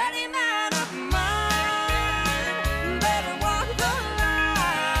Shania. Any man of mine better walk the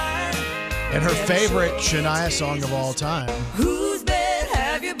line. And her favorite Shania song of all time. Whose bed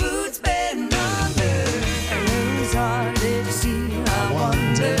have your boots been under? And whose heart did you see? I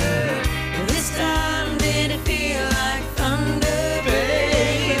wonder. This time did it feel like thunder,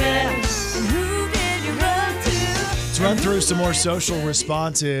 baby? And who did you run to? Let's run through through some more social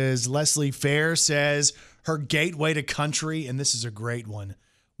responses. Leslie Fair says her gateway to country, and this is a great one,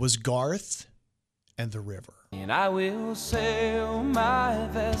 was Garth and the River. And I will sail my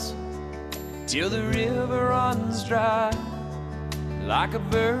vessel till the river runs dry, like a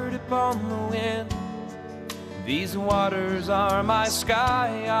bird upon the wind. These waters are my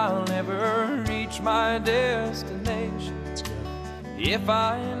sky. I'll never reach my destination if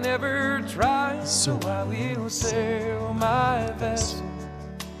I never try. So I will sail my vessel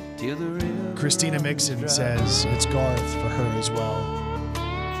till the river. Christina Mixon says it's Garth for her as well.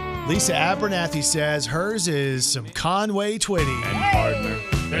 Lisa Abernathy says hers is some Conway Twitty. And partner,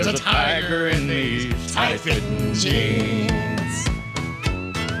 there's a tiger in these tight-fitting jeans.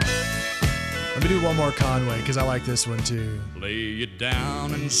 Let me do one more Conway because I like this one too. Lay you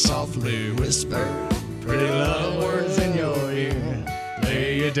down and softly whisper pretty love words in your ear.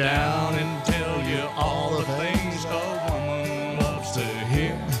 Lay you down and tell you all the things a woman loves to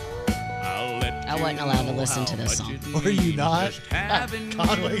hear. I wasn't allowed to listen to this song. Were you not?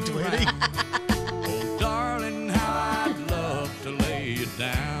 Conway Twitty. Oh, darling, how I'd love to lay you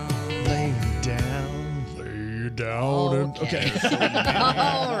down. Lay you down. Lay you down. Okay.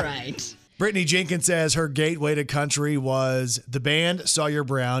 All right. Brittany Jenkins says her gateway to country was the band Sawyer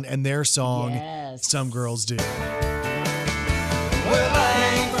Brown and their song, Some Girls Do. Well,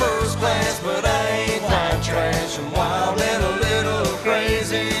 I ain't first class, but I ain't white trash. I'm wild and a little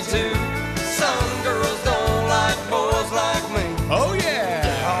crazy too. Some girls don't like boys like me. Oh, yeah.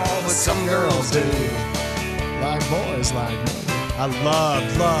 Oh, but some girls do. Like boys like me. I love.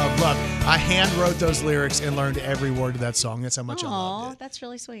 I hand wrote those lyrics and learned every word of that song. That's how much I loved it. That's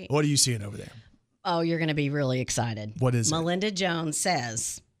really sweet. What are you seeing over there? Oh, you're going to be really excited. What is it? Melinda Jones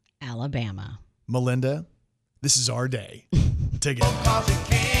says, Melinda, this is our day together. Cause you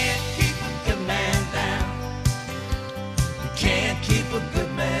can't keep a good man down. You can't keep a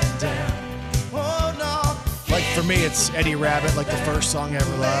good man down. Oh, no. Like for me, it's Eddie Rabbitt, like the first song I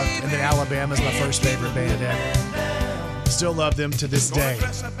ever loved. And then Alabama's my first favorite band ever. Still love them to this day.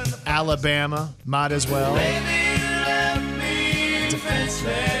 Alabama, might as well. Baby, let me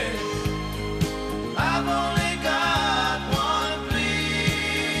defenseless. I've only got one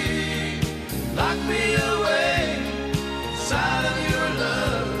plea. Lock me away inside of your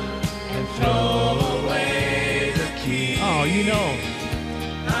love and throw away the key. Oh, you know.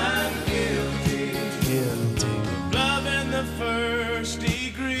 I'm guilty. Love in the first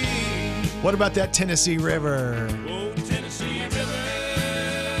degree. What about that Tennessee River? Oh, Tennessee River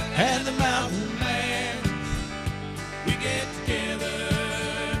and the mountain man. We get together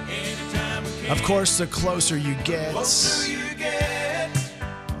anytime we can. Of course, the closer you get, Closer you get,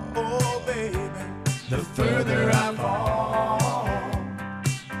 oh baby, the further I fall.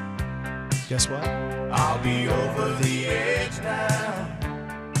 guess what? I'll be over the edge now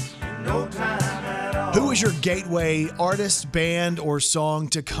in no time at all. Who is your gateway artist, band, or song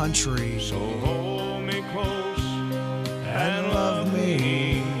to country? So hold me close And love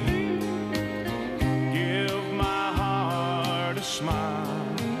me. give my heart a smile.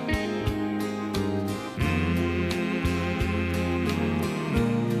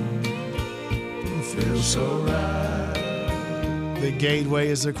 Feels so right. The gateway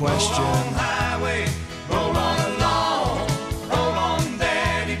is the question. Highway, roll on along. Roll on,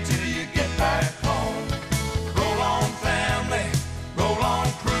 daddy, till you get back home. Roll on, family. Roll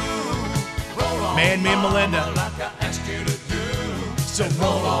on, crew. Roll on, Man, me and Melinda. like I asked you to do. So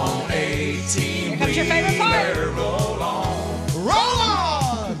Roll on, 18. Here comes your favorite part. Roll on. roll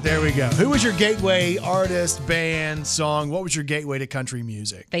on! There we go. Who was your gateway artist, band, song? What was your gateway to country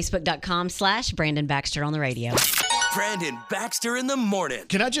music? Facebook.com/Brandon Baxter on the radio. Brandon Baxter in the morning.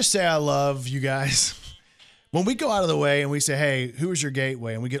 Can I just say I love you guys? When we go out of the way and we say, hey, who is your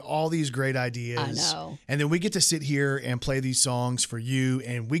gateway? And we get all these great ideas. I know. And then we get to sit here and play these songs for you,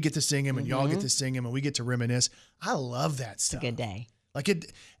 and we get to sing them, and y'all get to sing them, and we get to reminisce. I love that stuff. Good day. Like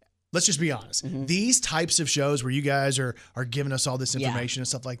it. Let's just be honest. These types of shows where you guys are giving us all this information and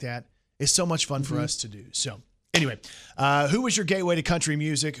stuff like that is so much fun for us to do. So anyway, who was your gateway to country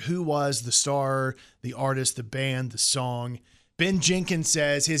music? Who was the star, the artist, the band, the song? Ben Jenkins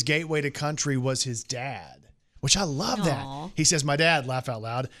says his gateway to country was his dad, which I love that. He says, my dad, laugh out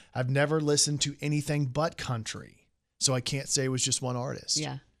loud, I've never listened to anything but country, so I can't say it was just one artist.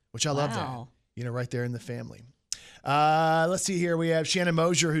 Yeah. Which I love that. You know, right there in the family. Let's see here. We have Shannon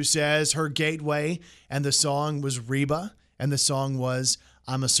Mosier who says her gateway and the song was Reba and the song was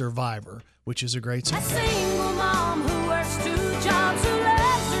I'm a Survivor, which is a great song. A single mom who works 2 jobs, who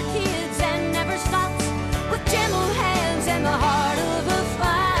loves her kids and never stops, with gentle hands and the heart of a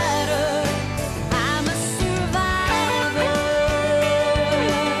fighter. I'm a survivor.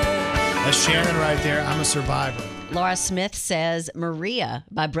 That's Shannon right there. I'm a survivor. Laura Smith says Maria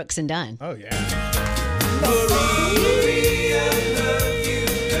by Brooks and Dunn. Oh, yeah. Maria, love you,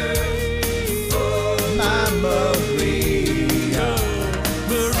 girl. My Maria.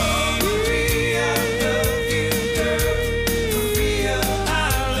 Maria, love you, girl. Maria, I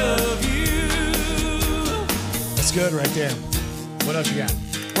love you. That's good right there. What else you got?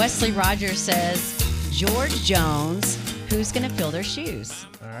 Wesley Rogers says George Jones, Who's Gonna Fill Their Shoes?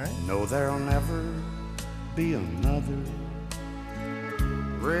 All right. No, there'll never be another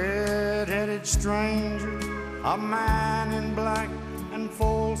red-headed stranger, a man in black and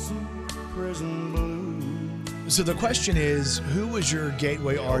Folsom Prison Blue. So the question is, who was your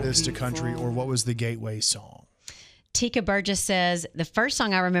gateway artist to country, or what was the gateway song? Tika Burgess says the first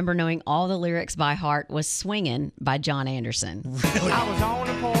song I remember knowing all the lyrics by heart was Swingin' by John Anderson. Really? I was on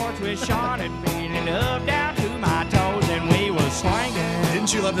the porch with Sean and feeling love down to my toes, and we were swinging.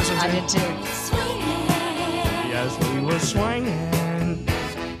 Didn't you love this one too? I did too. Yes, we were swinging.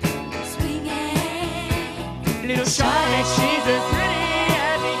 Little Charlotte, she's as pretty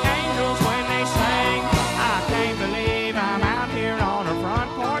as the angels when they sing. I can't believe I'm out here on the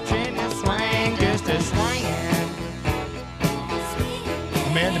front porch in the swing, just a swinging.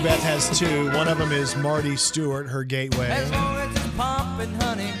 Amanda Beth has two. One of them is Marty Stewart, her gateway. As long as it's pumping,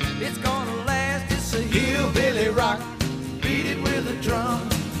 honey, it's gonna last. It's a hillbilly rock. Beat it with a drum.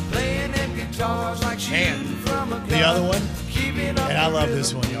 Playing them guitars like shooting from a gun. The other one, Keeping up and I the love rhythm,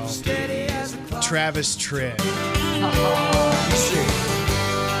 this one, y'all. steady as a clock. Travis Tritt. You see,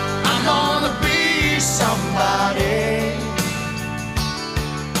 I'm gonna be somebody.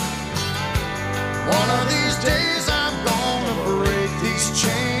 One of these days I'm gonna break these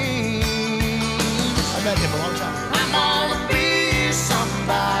chains. I met him a long time ago. I'm gonna be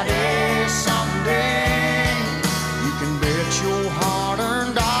somebody someday. You can bet your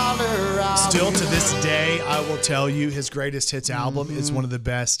hard-earned dollar I'll Still be to this day, I will tell you, his greatest hits album is one of the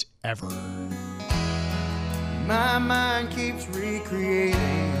best ever. My mind keeps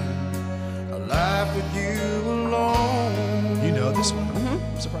recreating a life with you alone. You know this one?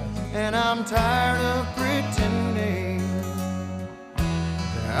 I'm surprised. And I'm tired of pretending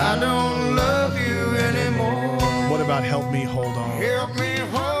that I don't love you anymore. What about Help Me Hold On? Help me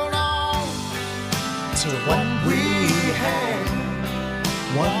hold on To what we had.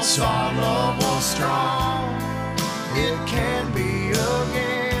 Once Our love was strong. It can be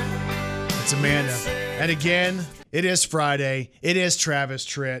again. It's Amanda. And again, it is Friday. It is Travis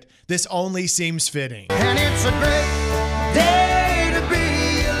Tritt. This only seems fitting. And it's a great day to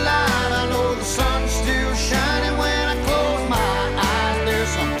be alive. I know the sun's still shining when I close my eyes. There's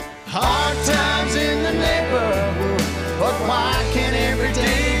some hard times in the neighborhood, but why can't every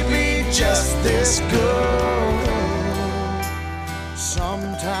day be just this good?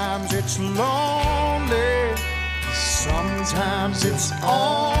 Sometimes it's lonely, sometimes it's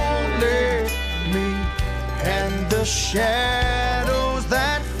only me and the shadows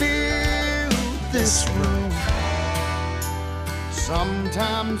that fill this room.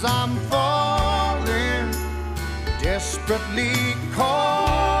 Sometimes I'm falling, desperately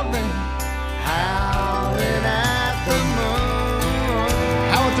calling, howling at the moon.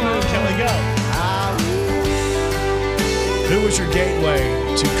 How at the moon can we go? Who was your gateway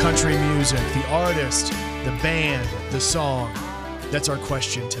to country music? The artist, the band, the song? That's our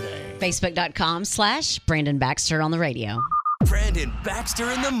question today. Facebook.com/Brandon Baxter on the radio. Brandon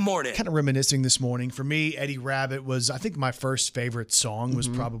Baxter in the morning. Kind of reminiscing this morning. For me, Eddie Rabbitt was, I think, my first favorite song was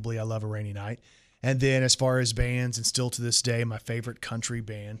probably I Love a Rainy Night. And then as far as bands, and still to this day, my favorite country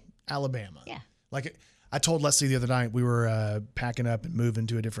band, Alabama. Yeah. Like I told Leslie the other night, we were packing up and moving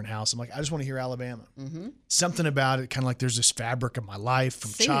to a different house. I'm like, I just want to hear Alabama. Something about it, kind of like there's this fabric of my life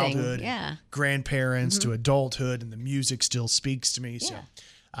from Soothing, childhood, yeah. grandparents to adulthood, and the music still speaks to me. So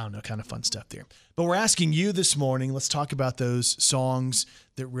I don't know, kind of fun stuff there. But we're asking you this morning, let's talk about those songs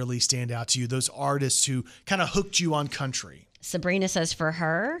that really stand out to you, those artists who kind of hooked you on country. Sabrina says for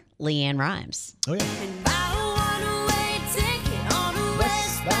her, Leanne Rhymes. Oh, yeah. Buy a one-way ticket on a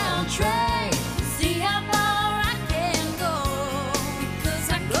westbound train. See how far I can go. Because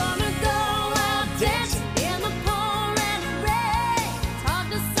I'm gonna go out dancing in the pouring rain. Talk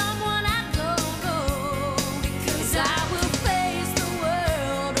to someone I don't know. Because I will face the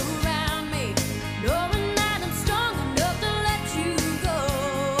world around me, knowing that I'm strong enough to let you go.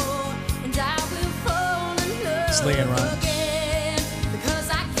 And I will fall in love It's Leanne Rhymes. again. Because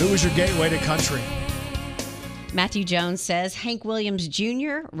I Who was your gateway to country? Matthew Jones says Hank Williams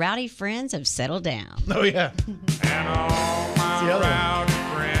Jr., Rowdy Friends have settled down. Oh, yeah. And all my the other one. rowdy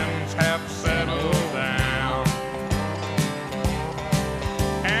friends have settled down.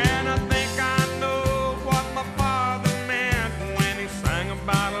 And I think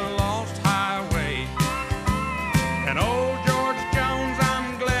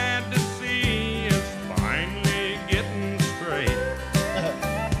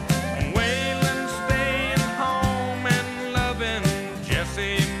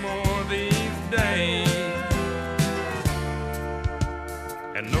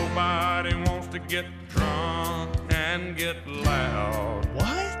get drunk and get loud.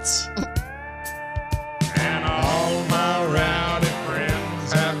 What? And all my rowdy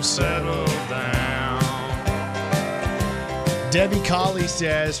friends have settled down. Debbie Colley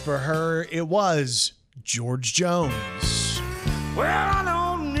says for her, it was George Jones. Well, I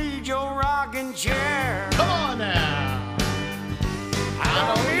don't need your rocking chair. Come on now.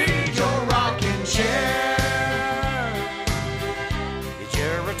 I don't need your rocking chair. It's your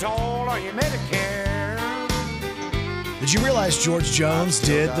Eritol or your Medicare. Did you realize George Jones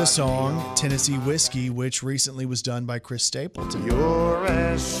did the song Tennessee Whiskey, which recently was done by Chris Stapleton? You're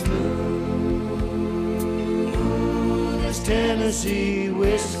as smooth as Tennessee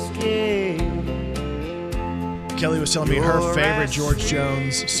whiskey. Kelly was telling me her favorite George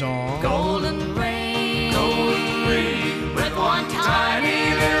Jones song. Golden rain, with one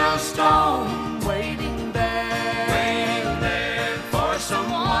tiny little stone waiting there for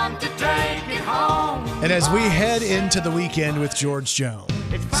someone to take it home. And as we head into the weekend with George Jones,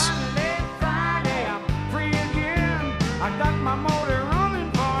 It's finally Friday, I'm free again. I got my motor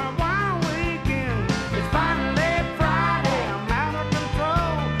running for a wild weekend. It's finally Friday, I'm out of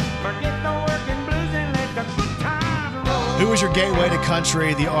control. Forget the working blues and let the good times roll. who was your gateway to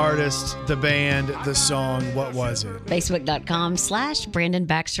country, the artist, the band, the song? What was it? Facebook.com/Brandon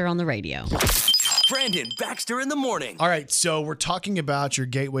Baxter on the radio. Brandon Baxter in the morning. All right, so we're talking about your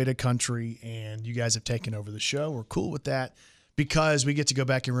gateway to country, and you guys have taken over the show. We're cool with that because we get to go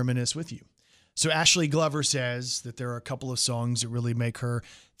back and reminisce with you. So Ashley Glover says that there are a couple of songs that really make her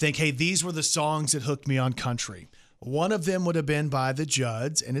think, hey, these were the songs that hooked me on country. One of them would have been by the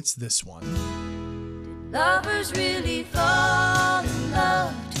Judds, and it's this one. Lovers really fall in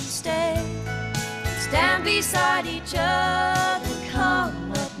love to stay. Stand beside each other, come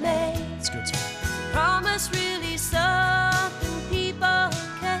what may. It's a good song. Promise really something people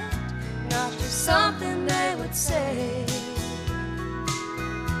can't, not just something they would say.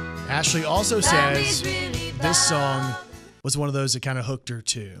 Ashley also says this song was one of those that kind of hooked her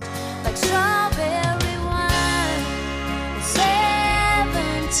too. Like strawberry wine,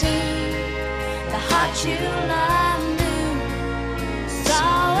 17, the hot July noon,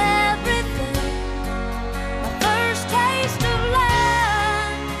 saw everything, my first taste of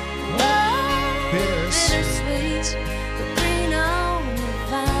love, bittersweet, the green on the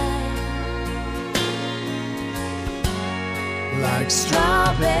vine, Like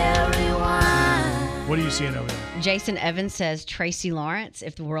strawberry wine. What are you seeing over there? Jason Evans says Tracy Lawrence,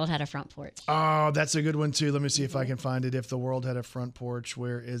 If the World Had a Front Porch. Oh, that's a good one too. Let me see if I can find it. If the world had a front porch,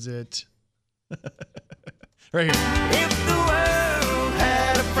 where is it? Right here. If the world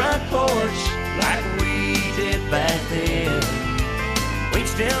had a front porch like we did back then, we'd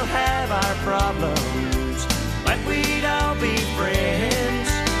still have our problems, but we'd all be friends.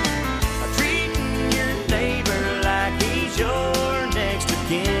 Treating your neighbor like he's your next of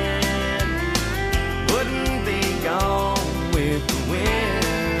kin wouldn't be gone with the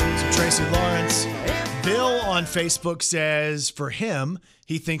wind. So Tracy Lawrence. Bill on Facebook says for him,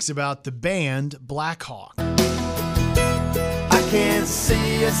 he thinks about the band Black Hawk. I can't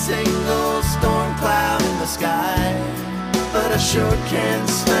see a single storm cloud in the sky, but I sure can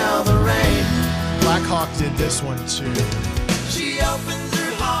smell the rain. Black Hawk did this one too. She opens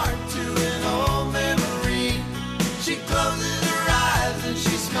her heart to an old memory. She closes her eyes and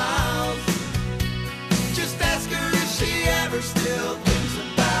she smiles. Just ask her if she ever still thinks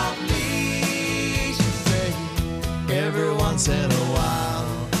about me. She say every once in a while.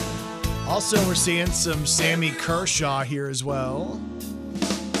 Also, we're seeing some Sammy Kershaw here as well.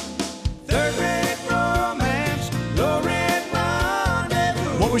 Third rate romance, low red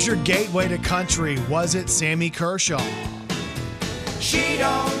rendezvous. What was your gateway to country? Was it Sammy Kershaw? She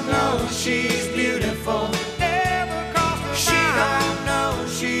don't know she's beautiful. Never crossed her She don't know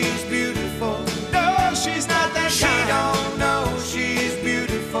she's beautiful. No, she's not that She don't know she's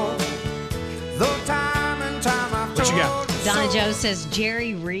beautiful. Though time and time I've What you got? told her Donna so. Joe says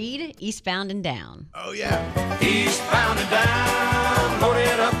Jerry Reed, Eastbound and Down. Oh, yeah. Eastbound and down,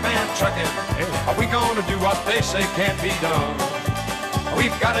 loaded up and trucking. Are we gonna do what they say can't be done?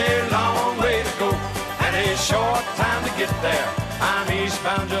 We've got a long way to go and a short time to get there. I'm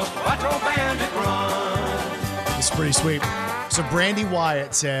eastbound, just watch old bandit run. It's pretty sweet. So Brandy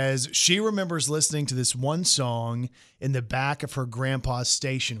Wyatt says she remembers listening to this one song in the back of her grandpa's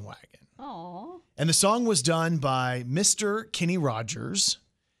station wagon. Aww. And the song was done by Mr. Kenny Rogers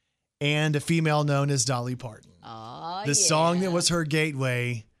and a female known as Dolly Parton. Oh, The song that was her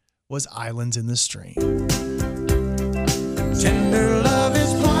gateway was Islands in the Stream. Tender love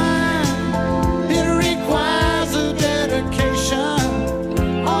is blind. It requires a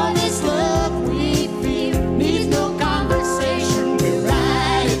dedication. All this love we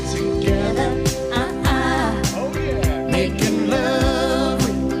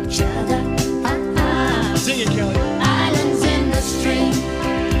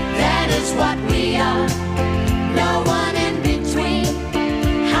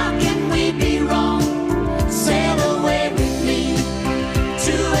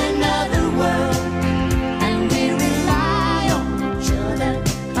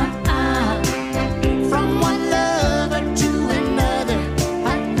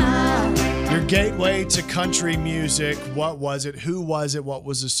Gateway to country music. What was it? Who was it? What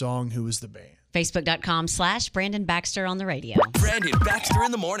was the song? Who was the band? Facebook.com/Brandon Baxter on the radio. Brandon Baxter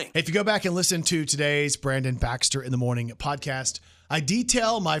in the morning. If you go back and listen to today's Brandon Baxter in the Morning podcast, I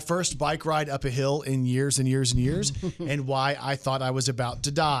detail my first bike ride up a hill in years and years and years and why I thought I was about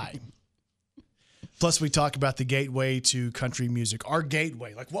to die. Plus, we talk about the gateway to country music. Our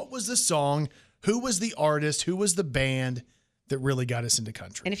gateway. Like, what was the song? Who was the artist? Who was the band that really got us into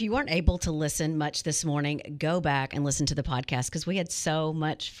country? And if you weren't able to listen much this morning, go back and listen to the podcast because we had so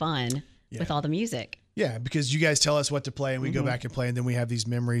much fun with all the music. Yeah, because you guys tell us what to play and we go back and play, and then we have these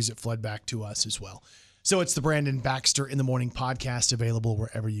memories that flood back to us as well. So it's the Brandon Baxter in the Morning podcast, available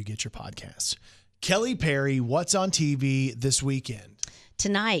wherever you get your podcasts. Kelly Perry, what's on TV this weekend?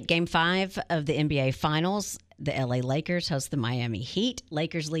 Tonight, Game 5 of the NBA Finals. The LA Lakers host the Miami Heat.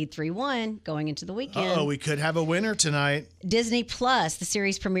 Lakers lead 3-1 going into the weekend. Oh, we could have a winner tonight. Disney Plus, the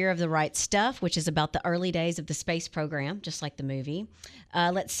series premiere of The Right Stuff, which is about the early days of the space program, just like the movie.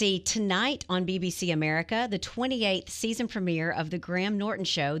 Let's see, tonight on BBC America, the 28th season premiere of The Graham Norton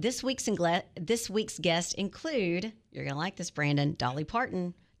Show. This week's guests include, you're going to like this, Brandon, Dolly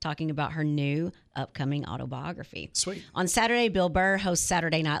Parton, talking about her new upcoming autobiography. Sweet. On Saturday, Bill Burr hosts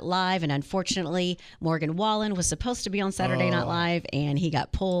Saturday Night Live, and unfortunately, Morgan Wallen was supposed to be on Saturday Night Live, and he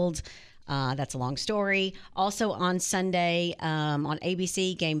got pulled. That's a long story. Also on Sunday on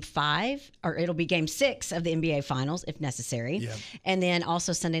ABC, Game 5, or it'll be Game 6 of the NBA Finals, if necessary. Yeah. And then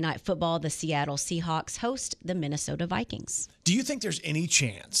also Sunday Night Football, the Seattle Seahawks host the Minnesota Vikings. Do you think there's any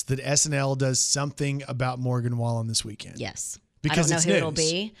chance that SNL does something about Morgan Wallen this weekend? Yes. Because I don't know who it'll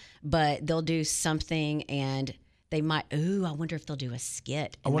news. be, but they'll do something, and they might. Ooh, I wonder if they'll do a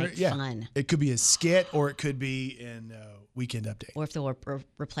skit and make fun, It could be a skit, or it could be in Weekend Update. or if they'll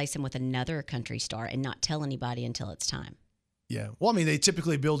replace him with another country star and not tell anybody until it's time. Yeah. Well, I mean, they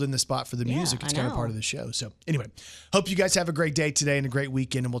typically build in the spot for the music. It's kind of part of the show. So anyway, hope you guys have a great day today and a great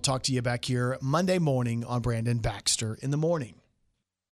weekend, and we'll talk to you back here Monday morning on Brandon Baxter in the Morning.